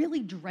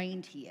really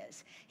drained he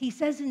is. He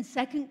says in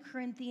 2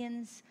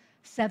 Corinthians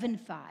 7,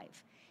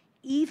 5,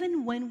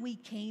 even when we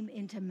came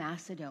into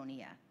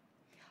Macedonia,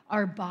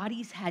 our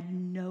bodies had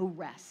no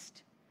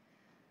rest,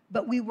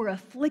 but we were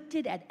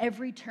afflicted at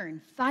every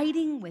turn,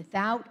 fighting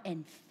without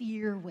and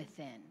fear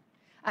within.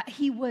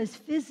 He was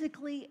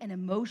physically and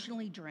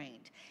emotionally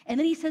drained. And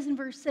then he says in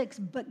verse 6,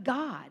 but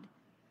God,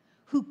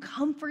 who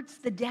comforts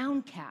the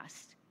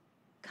downcast,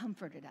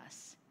 comforted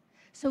us.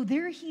 So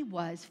there he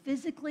was,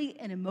 physically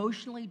and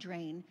emotionally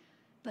drained,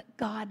 but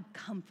God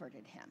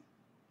comforted him.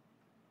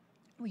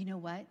 Well, you know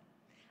what?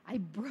 I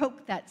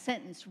broke that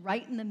sentence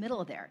right in the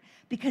middle there,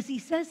 because he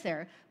says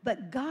there,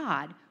 but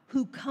God,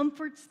 who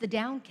comforts the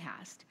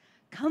downcast,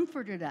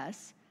 comforted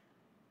us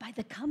by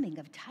the coming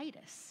of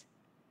Titus.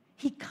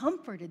 He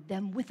comforted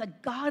them with a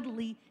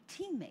godly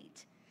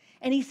teammate.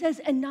 And he says,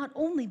 and not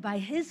only by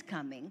his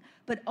coming,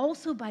 but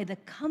also by the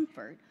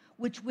comfort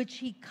which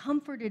he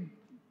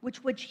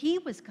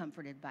was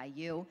comforted by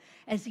you,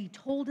 as he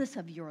told us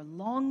of your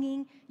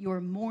longing, your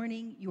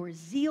mourning, your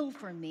zeal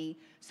for me,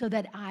 so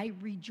that I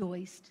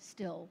rejoiced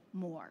still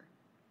more.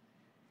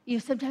 You know,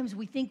 sometimes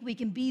we think we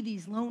can be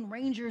these lone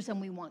rangers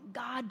and we want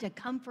God to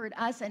comfort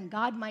us, and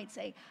God might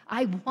say,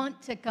 I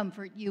want to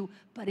comfort you,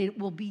 but it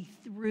will be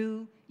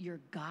through your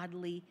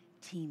godly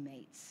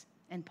teammates.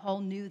 And Paul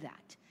knew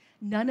that.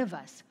 None of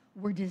us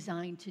were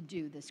designed to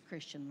do this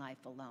Christian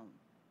life alone.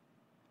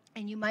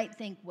 And you might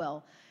think,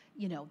 well,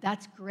 you know,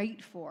 that's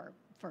great for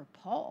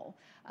Paul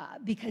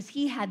because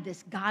he had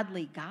this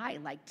godly guy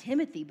like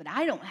Timothy, but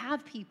I don't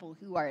have people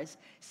who are as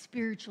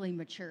spiritually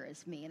mature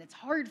as me, and it's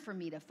hard for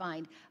me to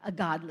find a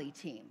godly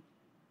team.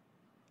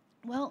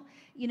 Well,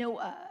 you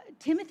know,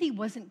 Timothy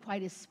wasn't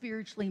quite as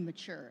spiritually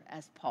mature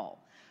as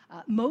Paul.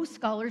 Most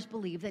scholars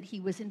believe that he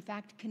was in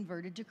fact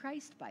converted to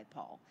Christ by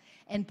Paul,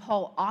 and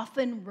Paul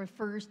often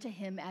refers to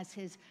him as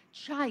his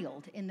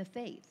child in the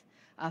faith.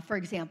 For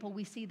example,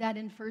 we see that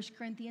in 1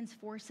 Corinthians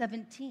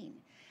 4:17.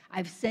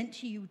 I've sent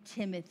to you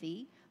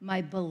Timothy,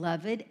 my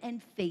beloved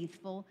and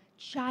faithful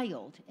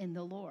child in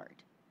the Lord.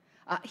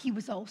 He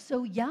was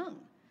also young.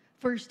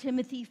 1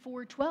 Timothy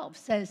 4:12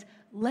 says,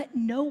 let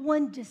no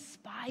one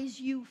despise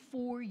you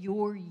for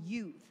your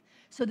youth.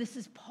 So this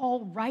is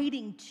Paul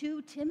writing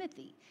to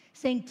Timothy,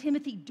 saying,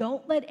 Timothy,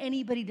 don't let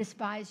anybody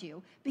despise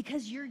you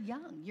because you're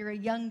young. You're a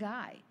young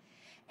guy.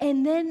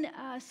 And then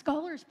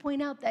scholars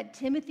point out that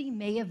Timothy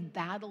may have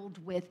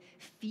battled with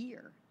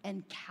fear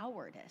and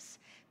cowardice,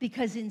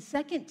 because in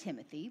 2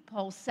 Timothy,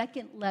 Paul's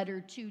second letter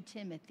to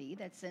Timothy,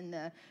 that's in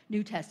the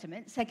New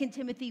Testament, 2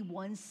 Timothy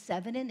 1,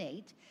 7 and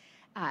 8,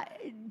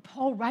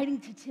 Paul writing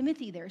to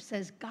Timothy there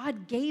says,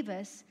 God gave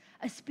us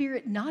a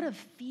spirit not of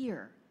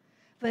fear,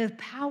 but of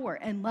power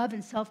and love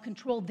and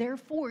self-control.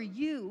 Therefore,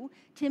 you,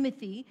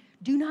 Timothy,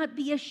 do not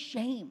be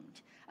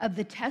ashamed of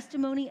the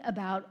testimony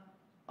about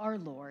our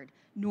Lord,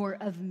 nor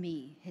of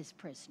me, his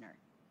prisoner.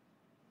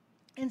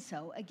 And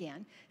so,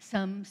 again,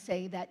 some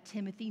say that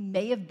Timothy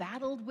may have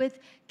battled with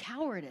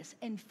cowardice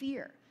and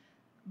fear,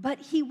 but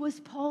he was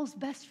Paul's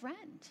best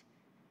friend.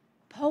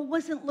 Paul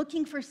wasn't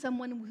looking for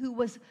someone who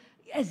was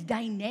as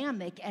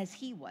dynamic as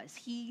he was.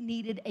 He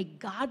needed a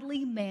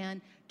godly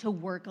man to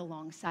work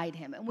alongside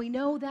him. And we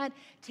know that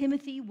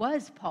Timothy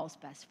was Paul's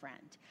best friend.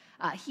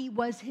 He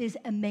was his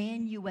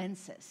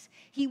amanuensis.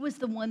 He was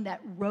the one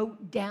that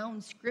wrote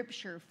down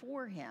scripture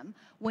for him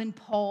when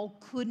Paul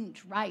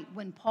couldn't write,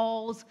 when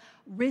Paul's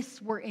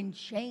wrists were in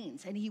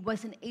chains and he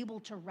wasn't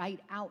able to write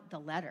out the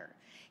letter.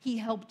 He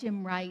helped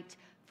him write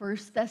 1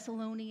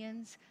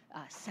 Thessalonians,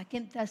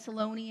 2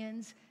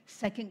 Thessalonians,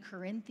 2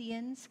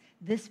 Corinthians,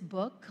 this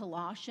book,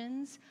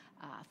 Colossians,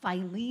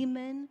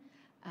 Philemon,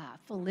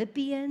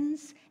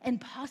 Philippians,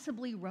 and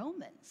possibly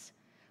Romans.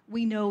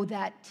 We know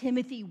that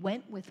Timothy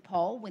went with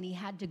Paul when he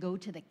had to go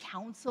to the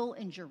council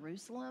in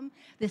Jerusalem,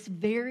 this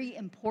very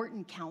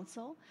important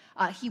council.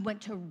 He went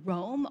to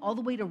Rome, all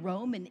the way to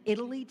Rome in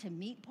Italy to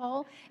meet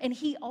Paul, and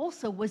he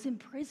also was in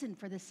prison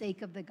for the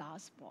sake of the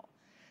gospel.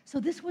 So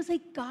this was a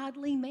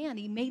godly man.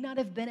 He may not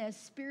have been as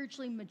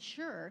spiritually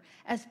mature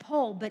as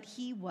Paul, but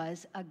he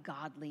was a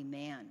godly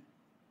man.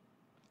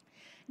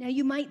 Now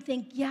you might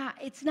think, yeah,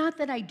 it's not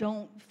that I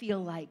don't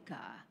feel like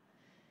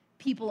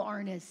people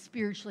aren't as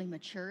spiritually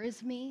mature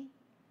as me,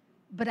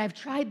 but I've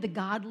tried the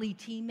godly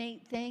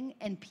teammate thing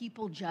and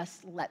people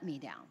just let me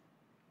down.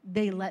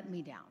 They let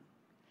me down.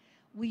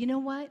 Well, you know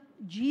what?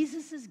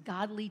 Jesus'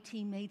 godly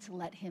teammates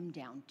let him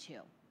down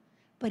too,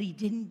 but he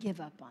didn't give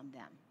up on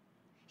them.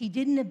 He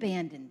didn't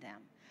abandon them.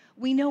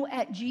 We know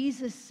at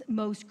Jesus'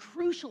 most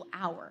crucial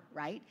hour,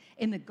 right,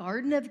 in the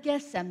Garden of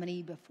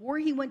Gethsemane, before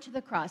he went to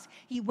the cross,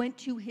 he went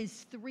to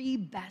his 3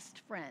 best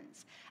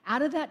friends.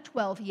 Out of that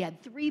 12, he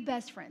had 3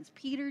 best friends,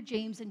 Peter,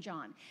 James, and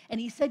John. And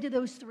he said to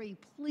those 3,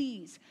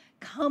 please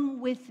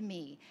come with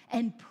me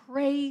and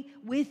pray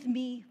with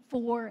me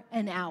for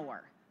an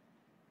hour.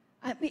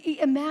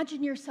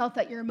 Imagine yourself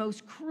at your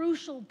most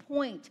crucial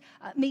point.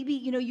 Maybe,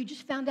 you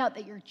just found out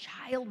that your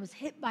child was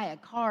hit by a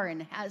car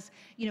and has,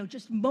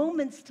 just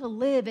moments to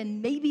live,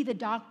 and maybe the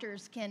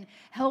doctors can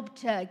help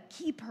to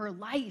keep her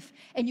life.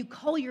 And you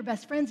call your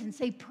best friends and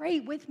say,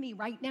 pray with me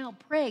right now,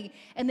 pray.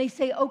 And they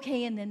say,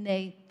 okay, and then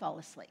they fall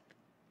asleep.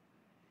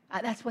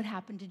 That's what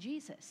happened to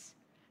Jesus.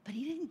 But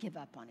he didn't give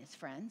up on his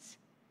friends.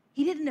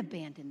 He didn't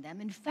abandon them.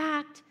 In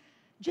fact,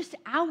 just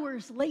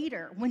hours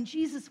later, when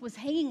Jesus was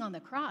hanging on the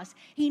cross,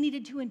 he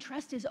needed to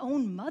entrust his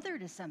own mother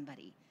to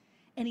somebody.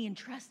 And he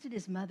entrusted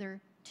his mother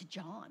to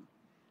John,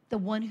 the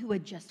one who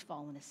had just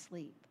fallen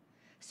asleep.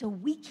 So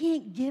we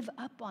can't give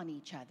up on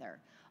each other,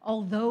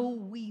 although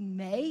we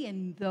may,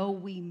 and though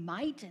we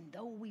might, and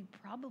though we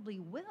probably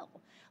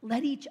will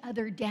let each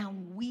other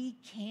down. We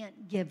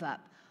can't give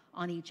up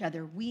on each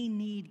other. We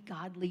need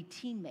godly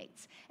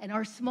teammates. And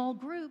our small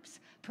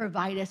groups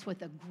provide us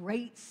with a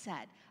great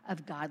set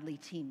of godly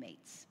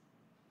teammates.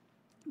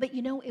 But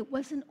it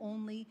wasn't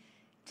only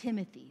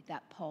Timothy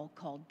that Paul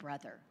called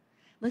brother.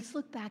 Let's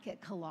look back at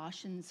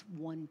Colossians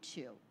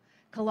 1:2.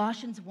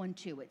 Colossians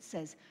 1:2, it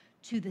says,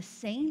 to the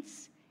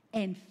saints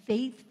and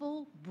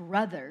faithful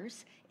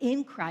brothers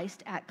in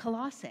Christ at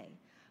Colossae,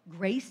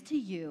 grace to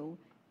you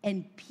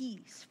and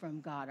peace from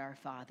God our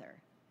Father.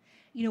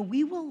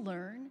 We will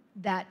learn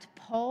that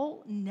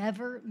Paul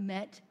never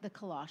met the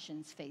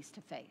Colossians face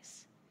to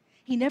face.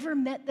 He never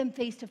met them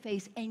face to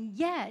face, and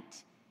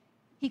yet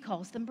he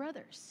calls them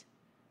brothers.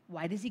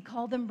 Why does he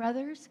call them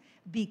brothers?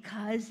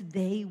 Because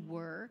they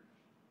were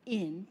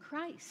in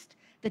Christ.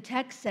 The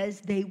text says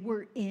they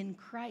were in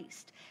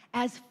Christ.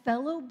 As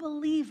fellow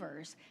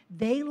believers,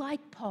 they,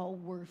 like Paul,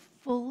 were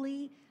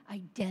fully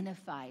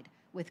identified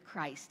with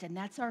Christ. And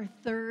that's our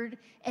third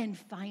and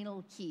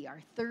final key.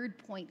 Our third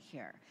point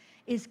here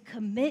is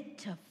commit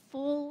to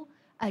full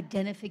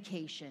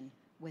identification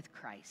with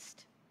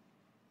Christ.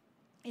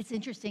 It's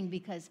interesting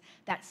because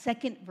that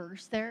second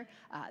verse there,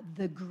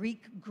 the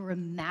Greek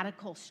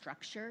grammatical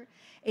structure,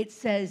 it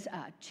says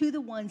to the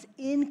ones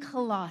in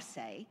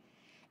Colossae,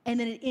 and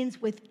then it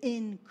ends with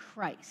in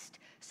Christ.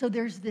 So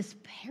there's this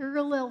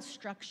parallel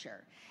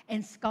structure,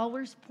 and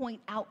scholars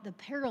point out the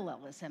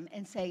parallelism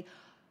and say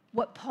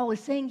what Paul is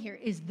saying here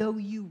is though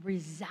you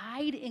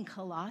reside in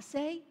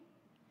Colossae,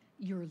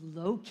 you're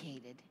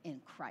located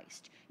in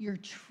Christ. Your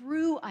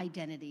true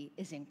identity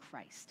is in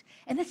Christ.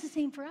 And that's the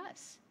same for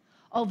us.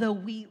 Although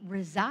we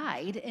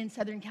reside in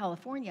Southern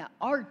California,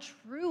 our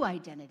true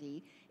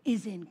identity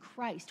is in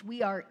Christ.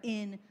 We are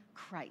in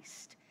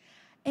Christ.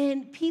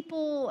 And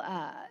people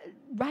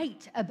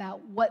write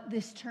about what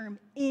this term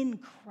in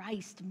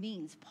Christ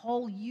means.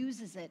 Paul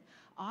uses it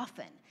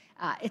often.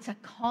 It's a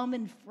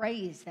common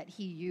phrase that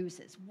he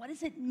uses. What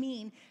does it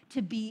mean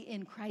to be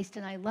in Christ?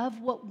 And I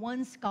love what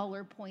one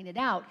scholar pointed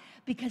out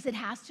because it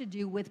has to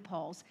do with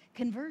Paul's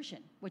conversion,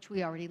 which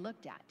we already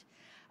looked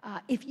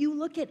at. If you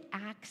look at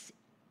Acts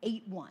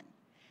 8:1,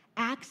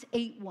 Acts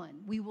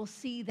 8:1, we will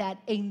see that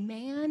a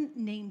man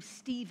named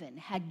Stephen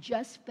had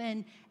just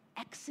been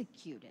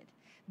executed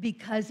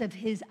because of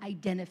his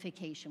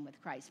identification with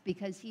Christ,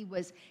 because he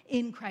was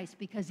in Christ,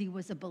 because he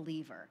was a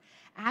believer.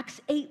 Acts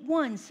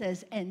 8:1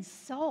 says, and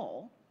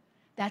Saul,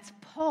 that's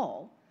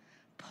Paul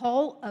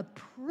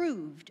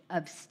approved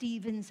of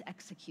Stephen's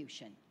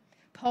execution.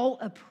 Paul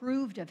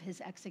approved of his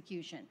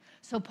execution.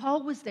 So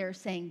Paul was there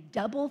saying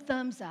double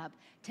thumbs up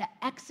to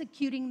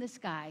executing this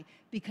guy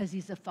because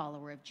he's a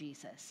follower of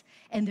Jesus.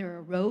 And there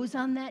arose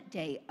on that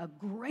day a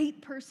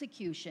great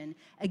persecution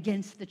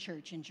against the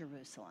church in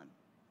Jerusalem.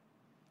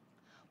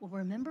 Well,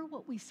 remember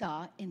what we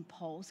saw in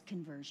Paul's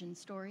conversion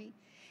story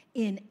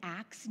in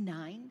Acts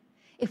 9?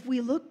 If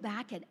we look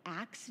back at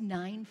Acts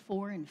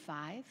 9:4 and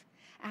 5,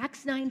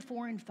 Acts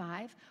 9:4 and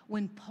 5,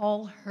 when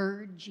Paul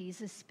heard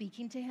Jesus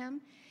speaking to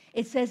him,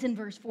 it says in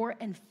verse 4,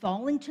 and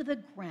falling to the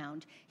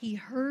ground, he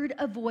heard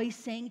a voice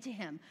saying to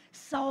him,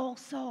 Saul,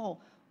 Saul,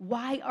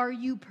 why are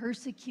you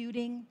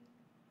persecuting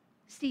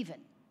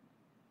Stephen?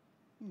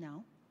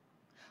 No.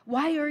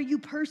 Why are you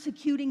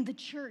persecuting the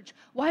church?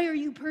 Why are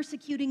you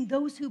persecuting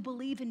those who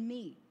believe in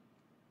me?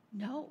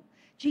 No.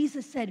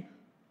 Jesus said,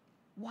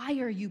 why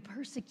are you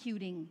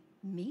persecuting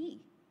me?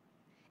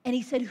 And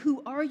he said,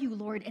 who are you,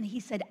 Lord? And he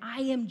said,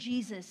 I am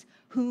Jesus,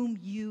 whom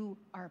you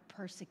are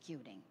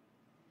persecuting.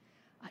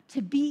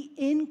 To be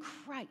in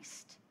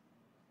Christ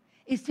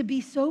is to be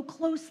so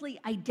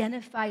closely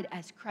identified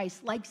as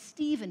Christ, like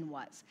Stephen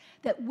was,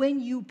 that when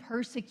you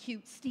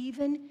persecute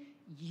Stephen,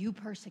 you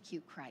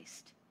persecute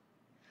Christ.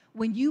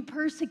 When you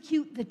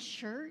persecute the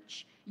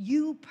church,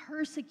 you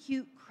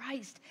persecute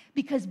Christ,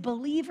 because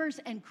believers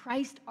and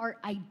Christ are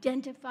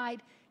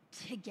identified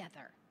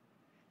together.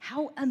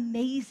 How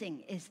amazing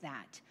is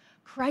that?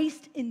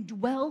 Christ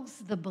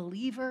indwells the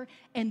believer,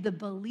 and the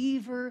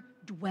believer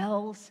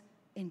dwells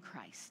in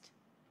Christ.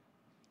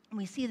 And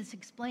we see this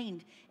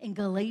explained in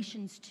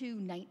Galatians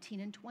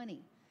 2:19 and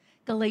 20.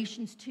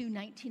 Galatians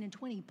 2:19 and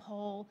 20,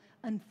 Paul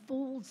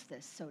unfolds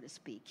this, so to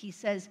speak. He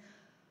says,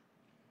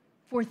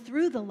 "For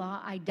through the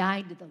law I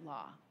died to the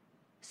law,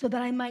 so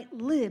that I might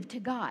live to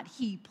God."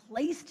 He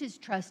placed his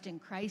trust in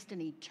Christ and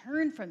he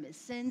turned from his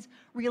sins,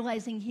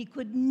 realizing he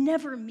could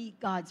never meet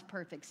God's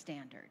perfect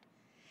standard.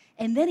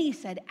 And then he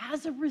said,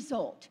 as a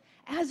result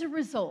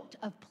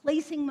of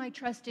placing my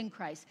trust in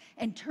Christ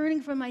and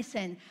turning from my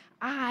sin,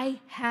 I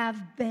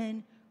have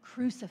been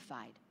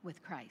crucified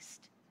with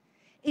Christ.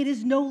 It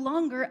is no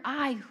longer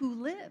I who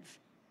live,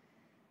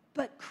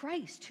 but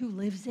Christ who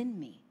lives in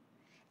me.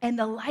 And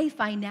the life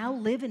I now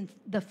live in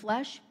the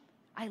flesh,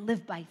 I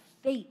live by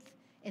faith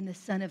in the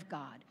Son of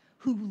God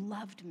who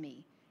loved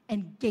me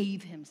and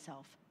gave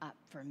himself up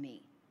for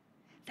me.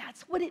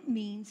 That's what it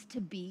means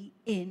to be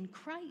in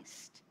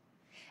Christ.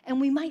 And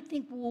we might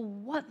think, well,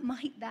 what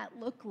might that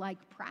look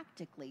like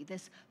practically?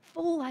 This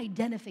full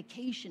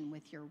identification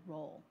with your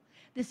role,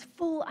 this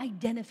full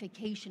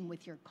identification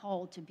with your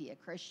call to be a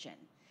Christian.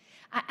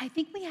 I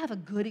think we have a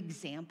good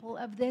example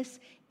of this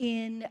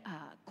in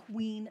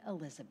Queen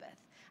Elizabeth.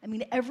 I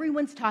mean,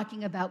 everyone's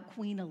talking about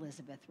Queen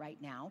Elizabeth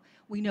right now.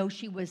 We know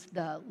she was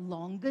the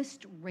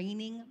longest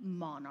reigning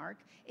monarch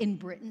in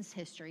Britain's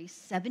history,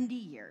 70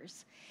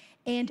 years.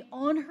 And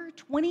on her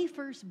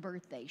 21st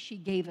birthday, she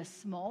gave a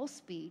small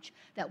speech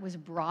that was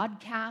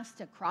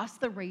broadcast across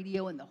the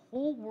radio and the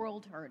whole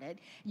world heard it.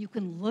 You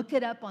can look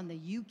it up on the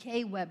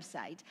UK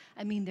website.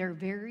 I mean, they're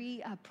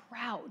very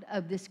proud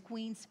of this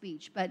Queen's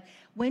speech. But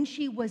when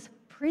she was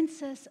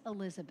Princess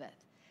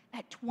Elizabeth,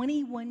 at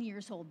 21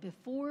 years old,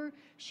 before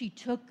she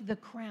took the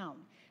crown,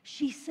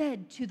 she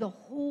said to the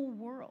whole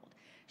world,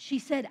 she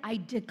said, "I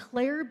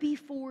declare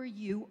before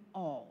you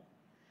all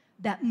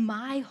that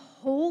my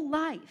whole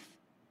life,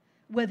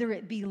 whether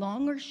it be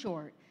long or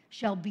short,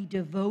 shall be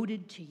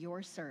devoted to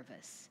your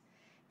service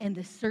and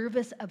the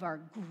service of our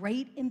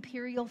great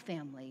imperial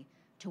family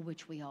to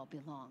which we all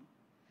belong."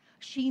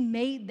 She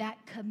made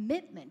that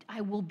commitment.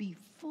 I will be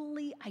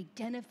fully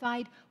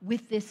identified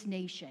with this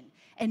nation,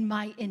 and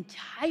my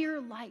entire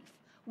life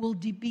will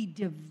be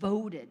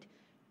devoted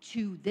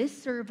to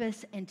this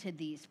service and to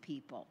these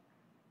people.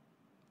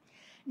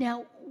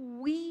 Now,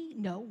 we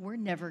know we're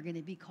never going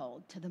to be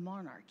called to the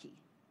monarchy.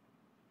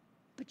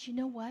 But you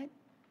know what?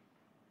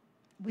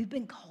 We've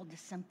been called to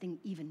something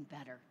even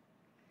better.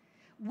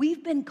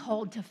 We've been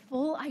called to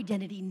full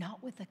identity,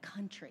 not with a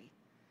country,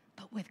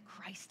 but with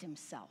Christ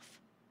himself.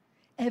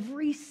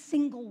 Every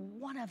single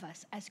one of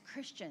us as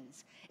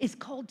Christians is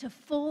called to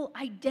full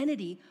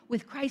identity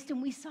with Christ, and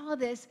we saw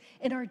this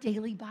in our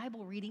daily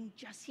Bible reading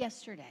just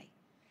yesterday.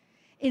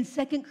 In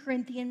 2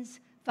 Corinthians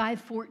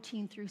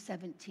 5:14 through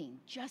 17,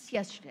 just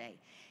yesterday,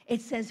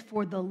 it says,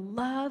 "For the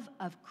love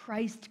of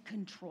Christ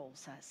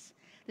controls us."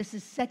 This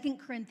is 2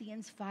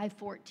 Corinthians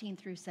 5:14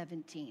 through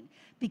 17,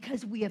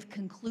 "because we have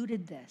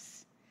concluded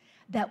this,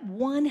 that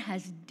one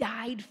has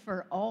died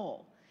for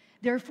all,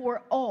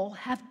 therefore all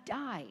have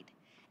died.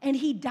 And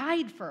he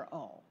died for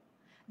all,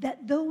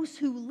 that those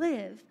who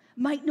live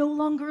might no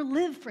longer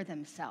live for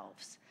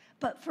themselves,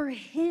 but for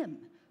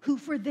him who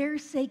for their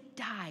sake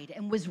died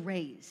and was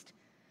raised.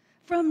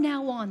 From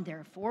now on,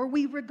 therefore,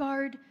 we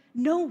regard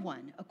no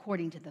one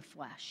according to the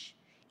flesh.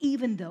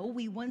 Even though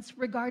we once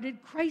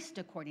regarded Christ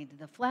according to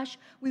the flesh,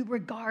 we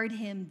regard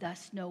him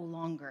thus no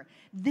longer.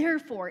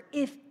 Therefore,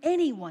 if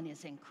anyone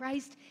is in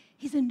Christ,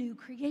 he's a new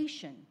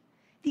creation.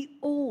 The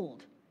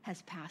old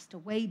has passed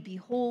away.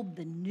 Behold,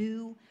 the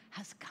new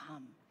has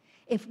come."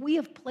 If we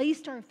have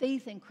placed our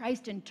faith in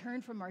Christ and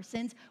turned from our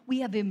sins, we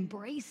have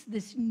embraced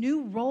this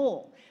new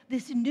role,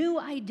 this new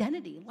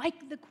identity,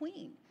 like the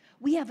Queen.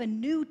 We have a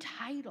new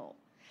title.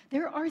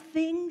 There are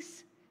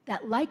things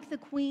that, like the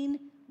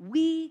Queen,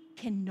 we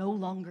can no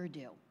longer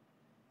do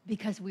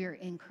because we are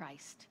in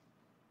Christ.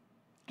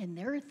 And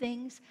there are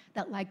things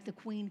that, like the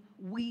Queen,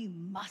 we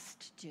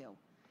must do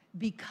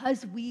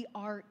because we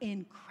are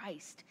in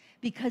Christ,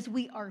 because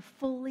we are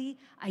fully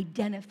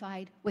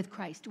identified with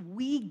Christ.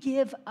 We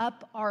give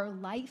up our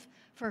life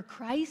for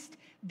Christ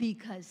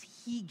because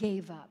he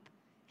gave up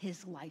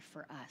his life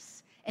for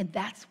us. And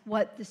that's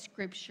what the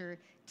scripture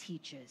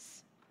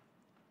teaches.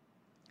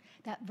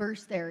 That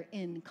verse there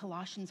in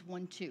Colossians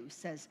 1:2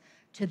 says,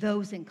 "To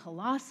those in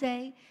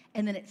Colossae,"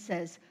 and then it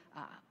says,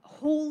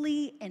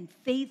 "holy and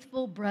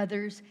faithful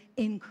brothers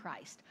in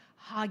Christ."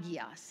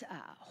 Hagios,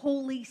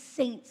 holy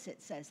saints,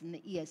 it says in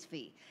the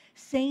ESV.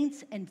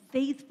 Saints and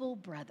faithful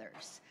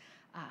brothers.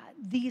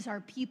 These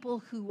are people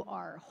who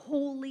are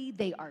holy,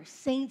 they are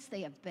saints,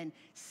 they have been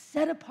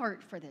set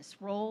apart for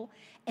this role,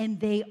 and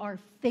they are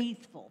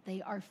faithful.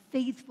 They are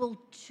faithful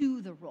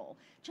to the role,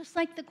 just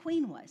like the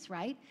Queen was,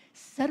 right?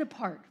 Set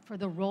apart for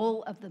the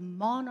role of the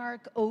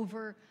monarch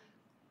over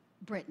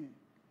Britain,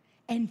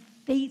 and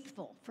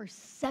faithful for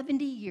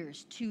 70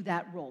 years to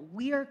that role.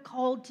 We are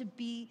called to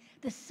be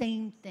the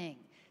same thing,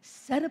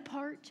 set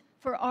apart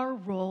for our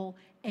role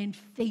and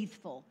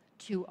faithful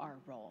to our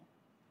role.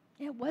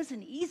 It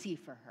wasn't easy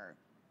for her.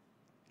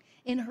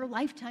 In her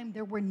lifetime,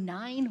 there were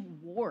 9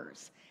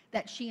 wars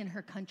that she and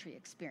her country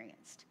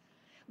experienced.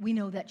 We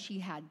know that she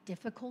had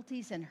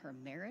difficulties in her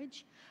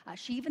marriage.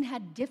 She even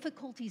had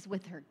difficulties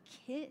with her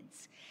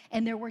kids.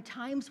 And there were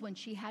times when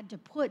she had to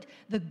put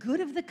the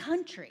good of the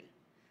country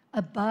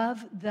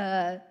above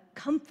the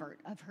comfort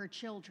of her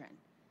children.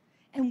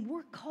 And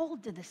we're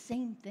called to the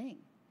same thing.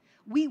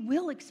 We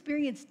will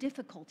experience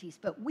difficulties,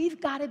 but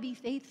we've got to be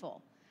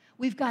faithful.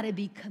 We've got to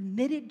be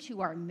committed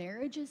to our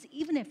marriages,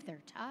 even if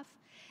they're tough.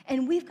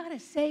 And we've got to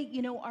say,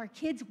 our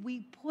kids,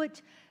 we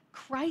put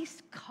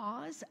Christ's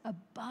cause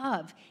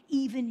above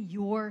even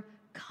your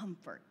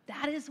comfort.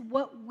 That is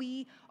what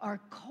we are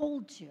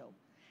called to,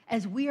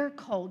 as we are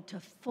called to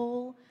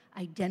full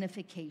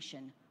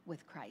identification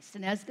with Christ.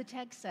 And as the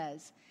text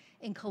says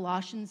in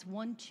Colossians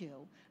 1:2,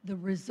 the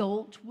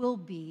result will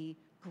be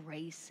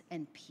grace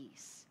and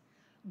peace.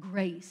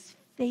 Grace,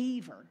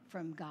 favor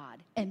from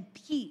God, and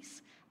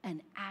peace,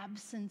 an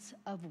absence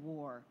of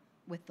war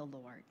with the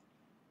Lord.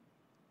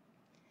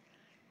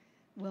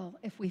 Well,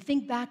 if we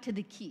think back to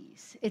the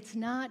keys, it's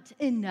not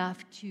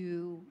enough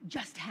to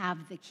just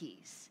have the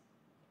keys.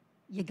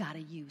 You got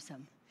to use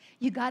them.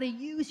 You got to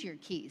use your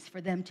keys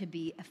for them to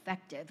be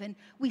effective. And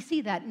we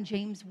see that in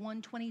James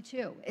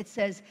 1:22. It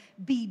says,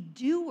 "Be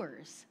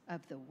doers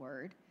of the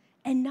word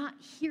and not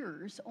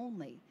hearers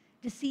only,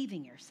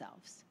 deceiving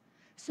yourselves."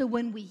 So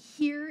when we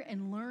hear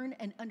and learn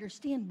and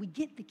understand, we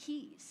get the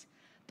keys,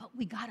 but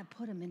we got to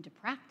put them into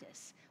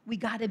practice. We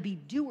got to be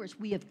doers.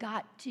 We have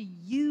got to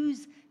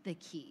use the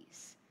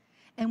keys.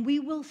 And we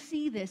will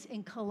see this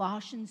in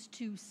Colossians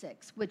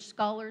 2:6, which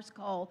scholars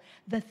call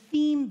the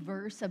theme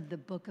verse of the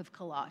book of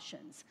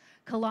Colossians.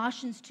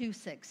 Colossians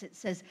 2:6, it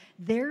says,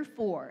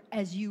 "Therefore,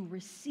 as you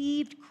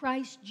received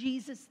Christ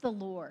Jesus the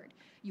Lord,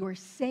 you're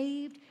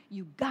saved,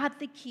 you got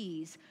the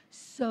keys,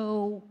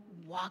 so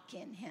walk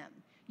in him."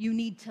 You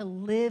need to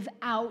live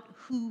out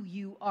who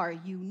you are.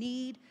 You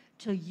need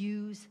to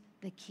use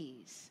the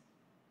keys.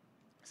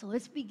 So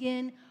let's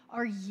begin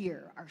our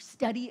year, our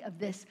study of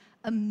this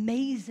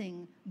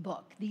amazing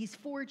book, these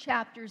 4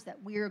 chapters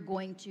that we are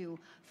going to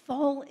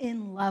fall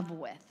in love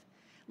with.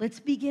 Let's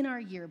begin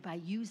our year by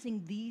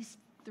using these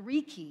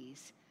 3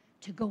 keys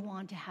to go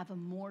on to have a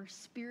more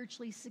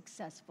spiritually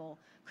successful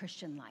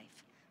Christian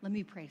life. Let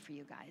me pray for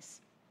you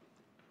guys.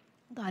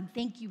 God,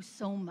 thank you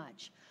so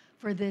much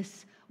for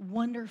this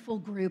wonderful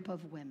group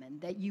of women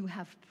that you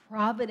have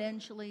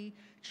providentially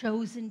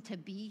chosen to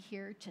be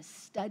here to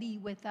study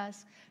with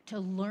us, to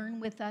learn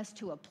with us,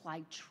 to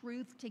apply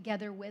truth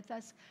together with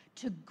us,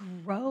 to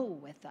grow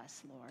with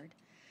us, Lord.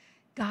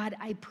 God,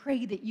 I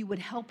pray that you would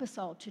help us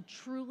all to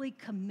truly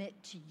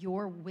commit to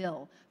your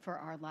will for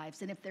our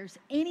lives. And if there's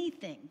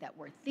anything that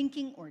we're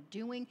thinking or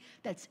doing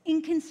that's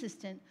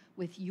inconsistent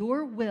with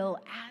your will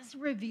as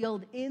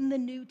revealed in the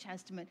New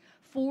Testament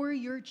for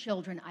your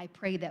children, I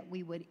pray that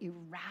we would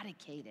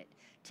eradicate it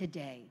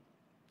today.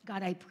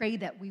 God, I pray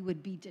that we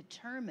would be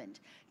determined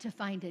to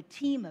find a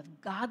team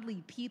of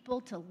godly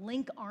people to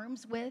link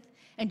arms with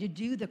and to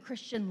do the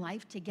Christian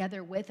life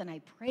together with. And I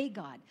pray,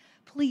 God,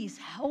 please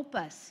help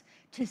us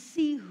to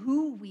see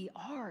who we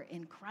are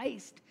in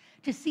Christ,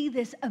 to see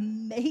this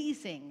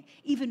amazing,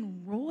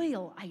 even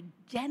royal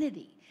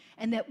identity.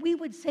 And that we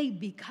would say,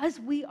 because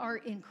we are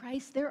in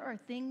Christ, there are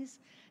things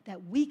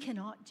that we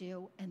cannot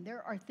do, and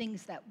there are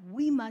things that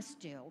we must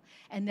do,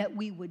 and that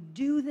we would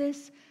do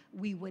this,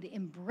 we would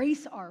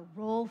embrace our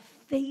role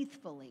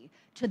faithfully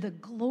to the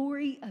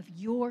glory of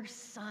your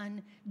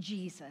Son,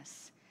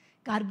 Jesus.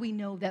 God, we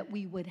know that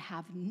we would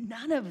have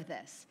none of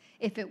this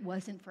if it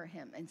wasn't for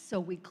him. And so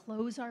we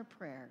close our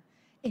prayer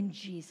in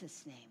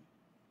Jesus' name.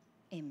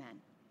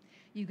 Amen.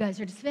 You guys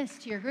are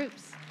dismissed to your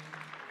groups.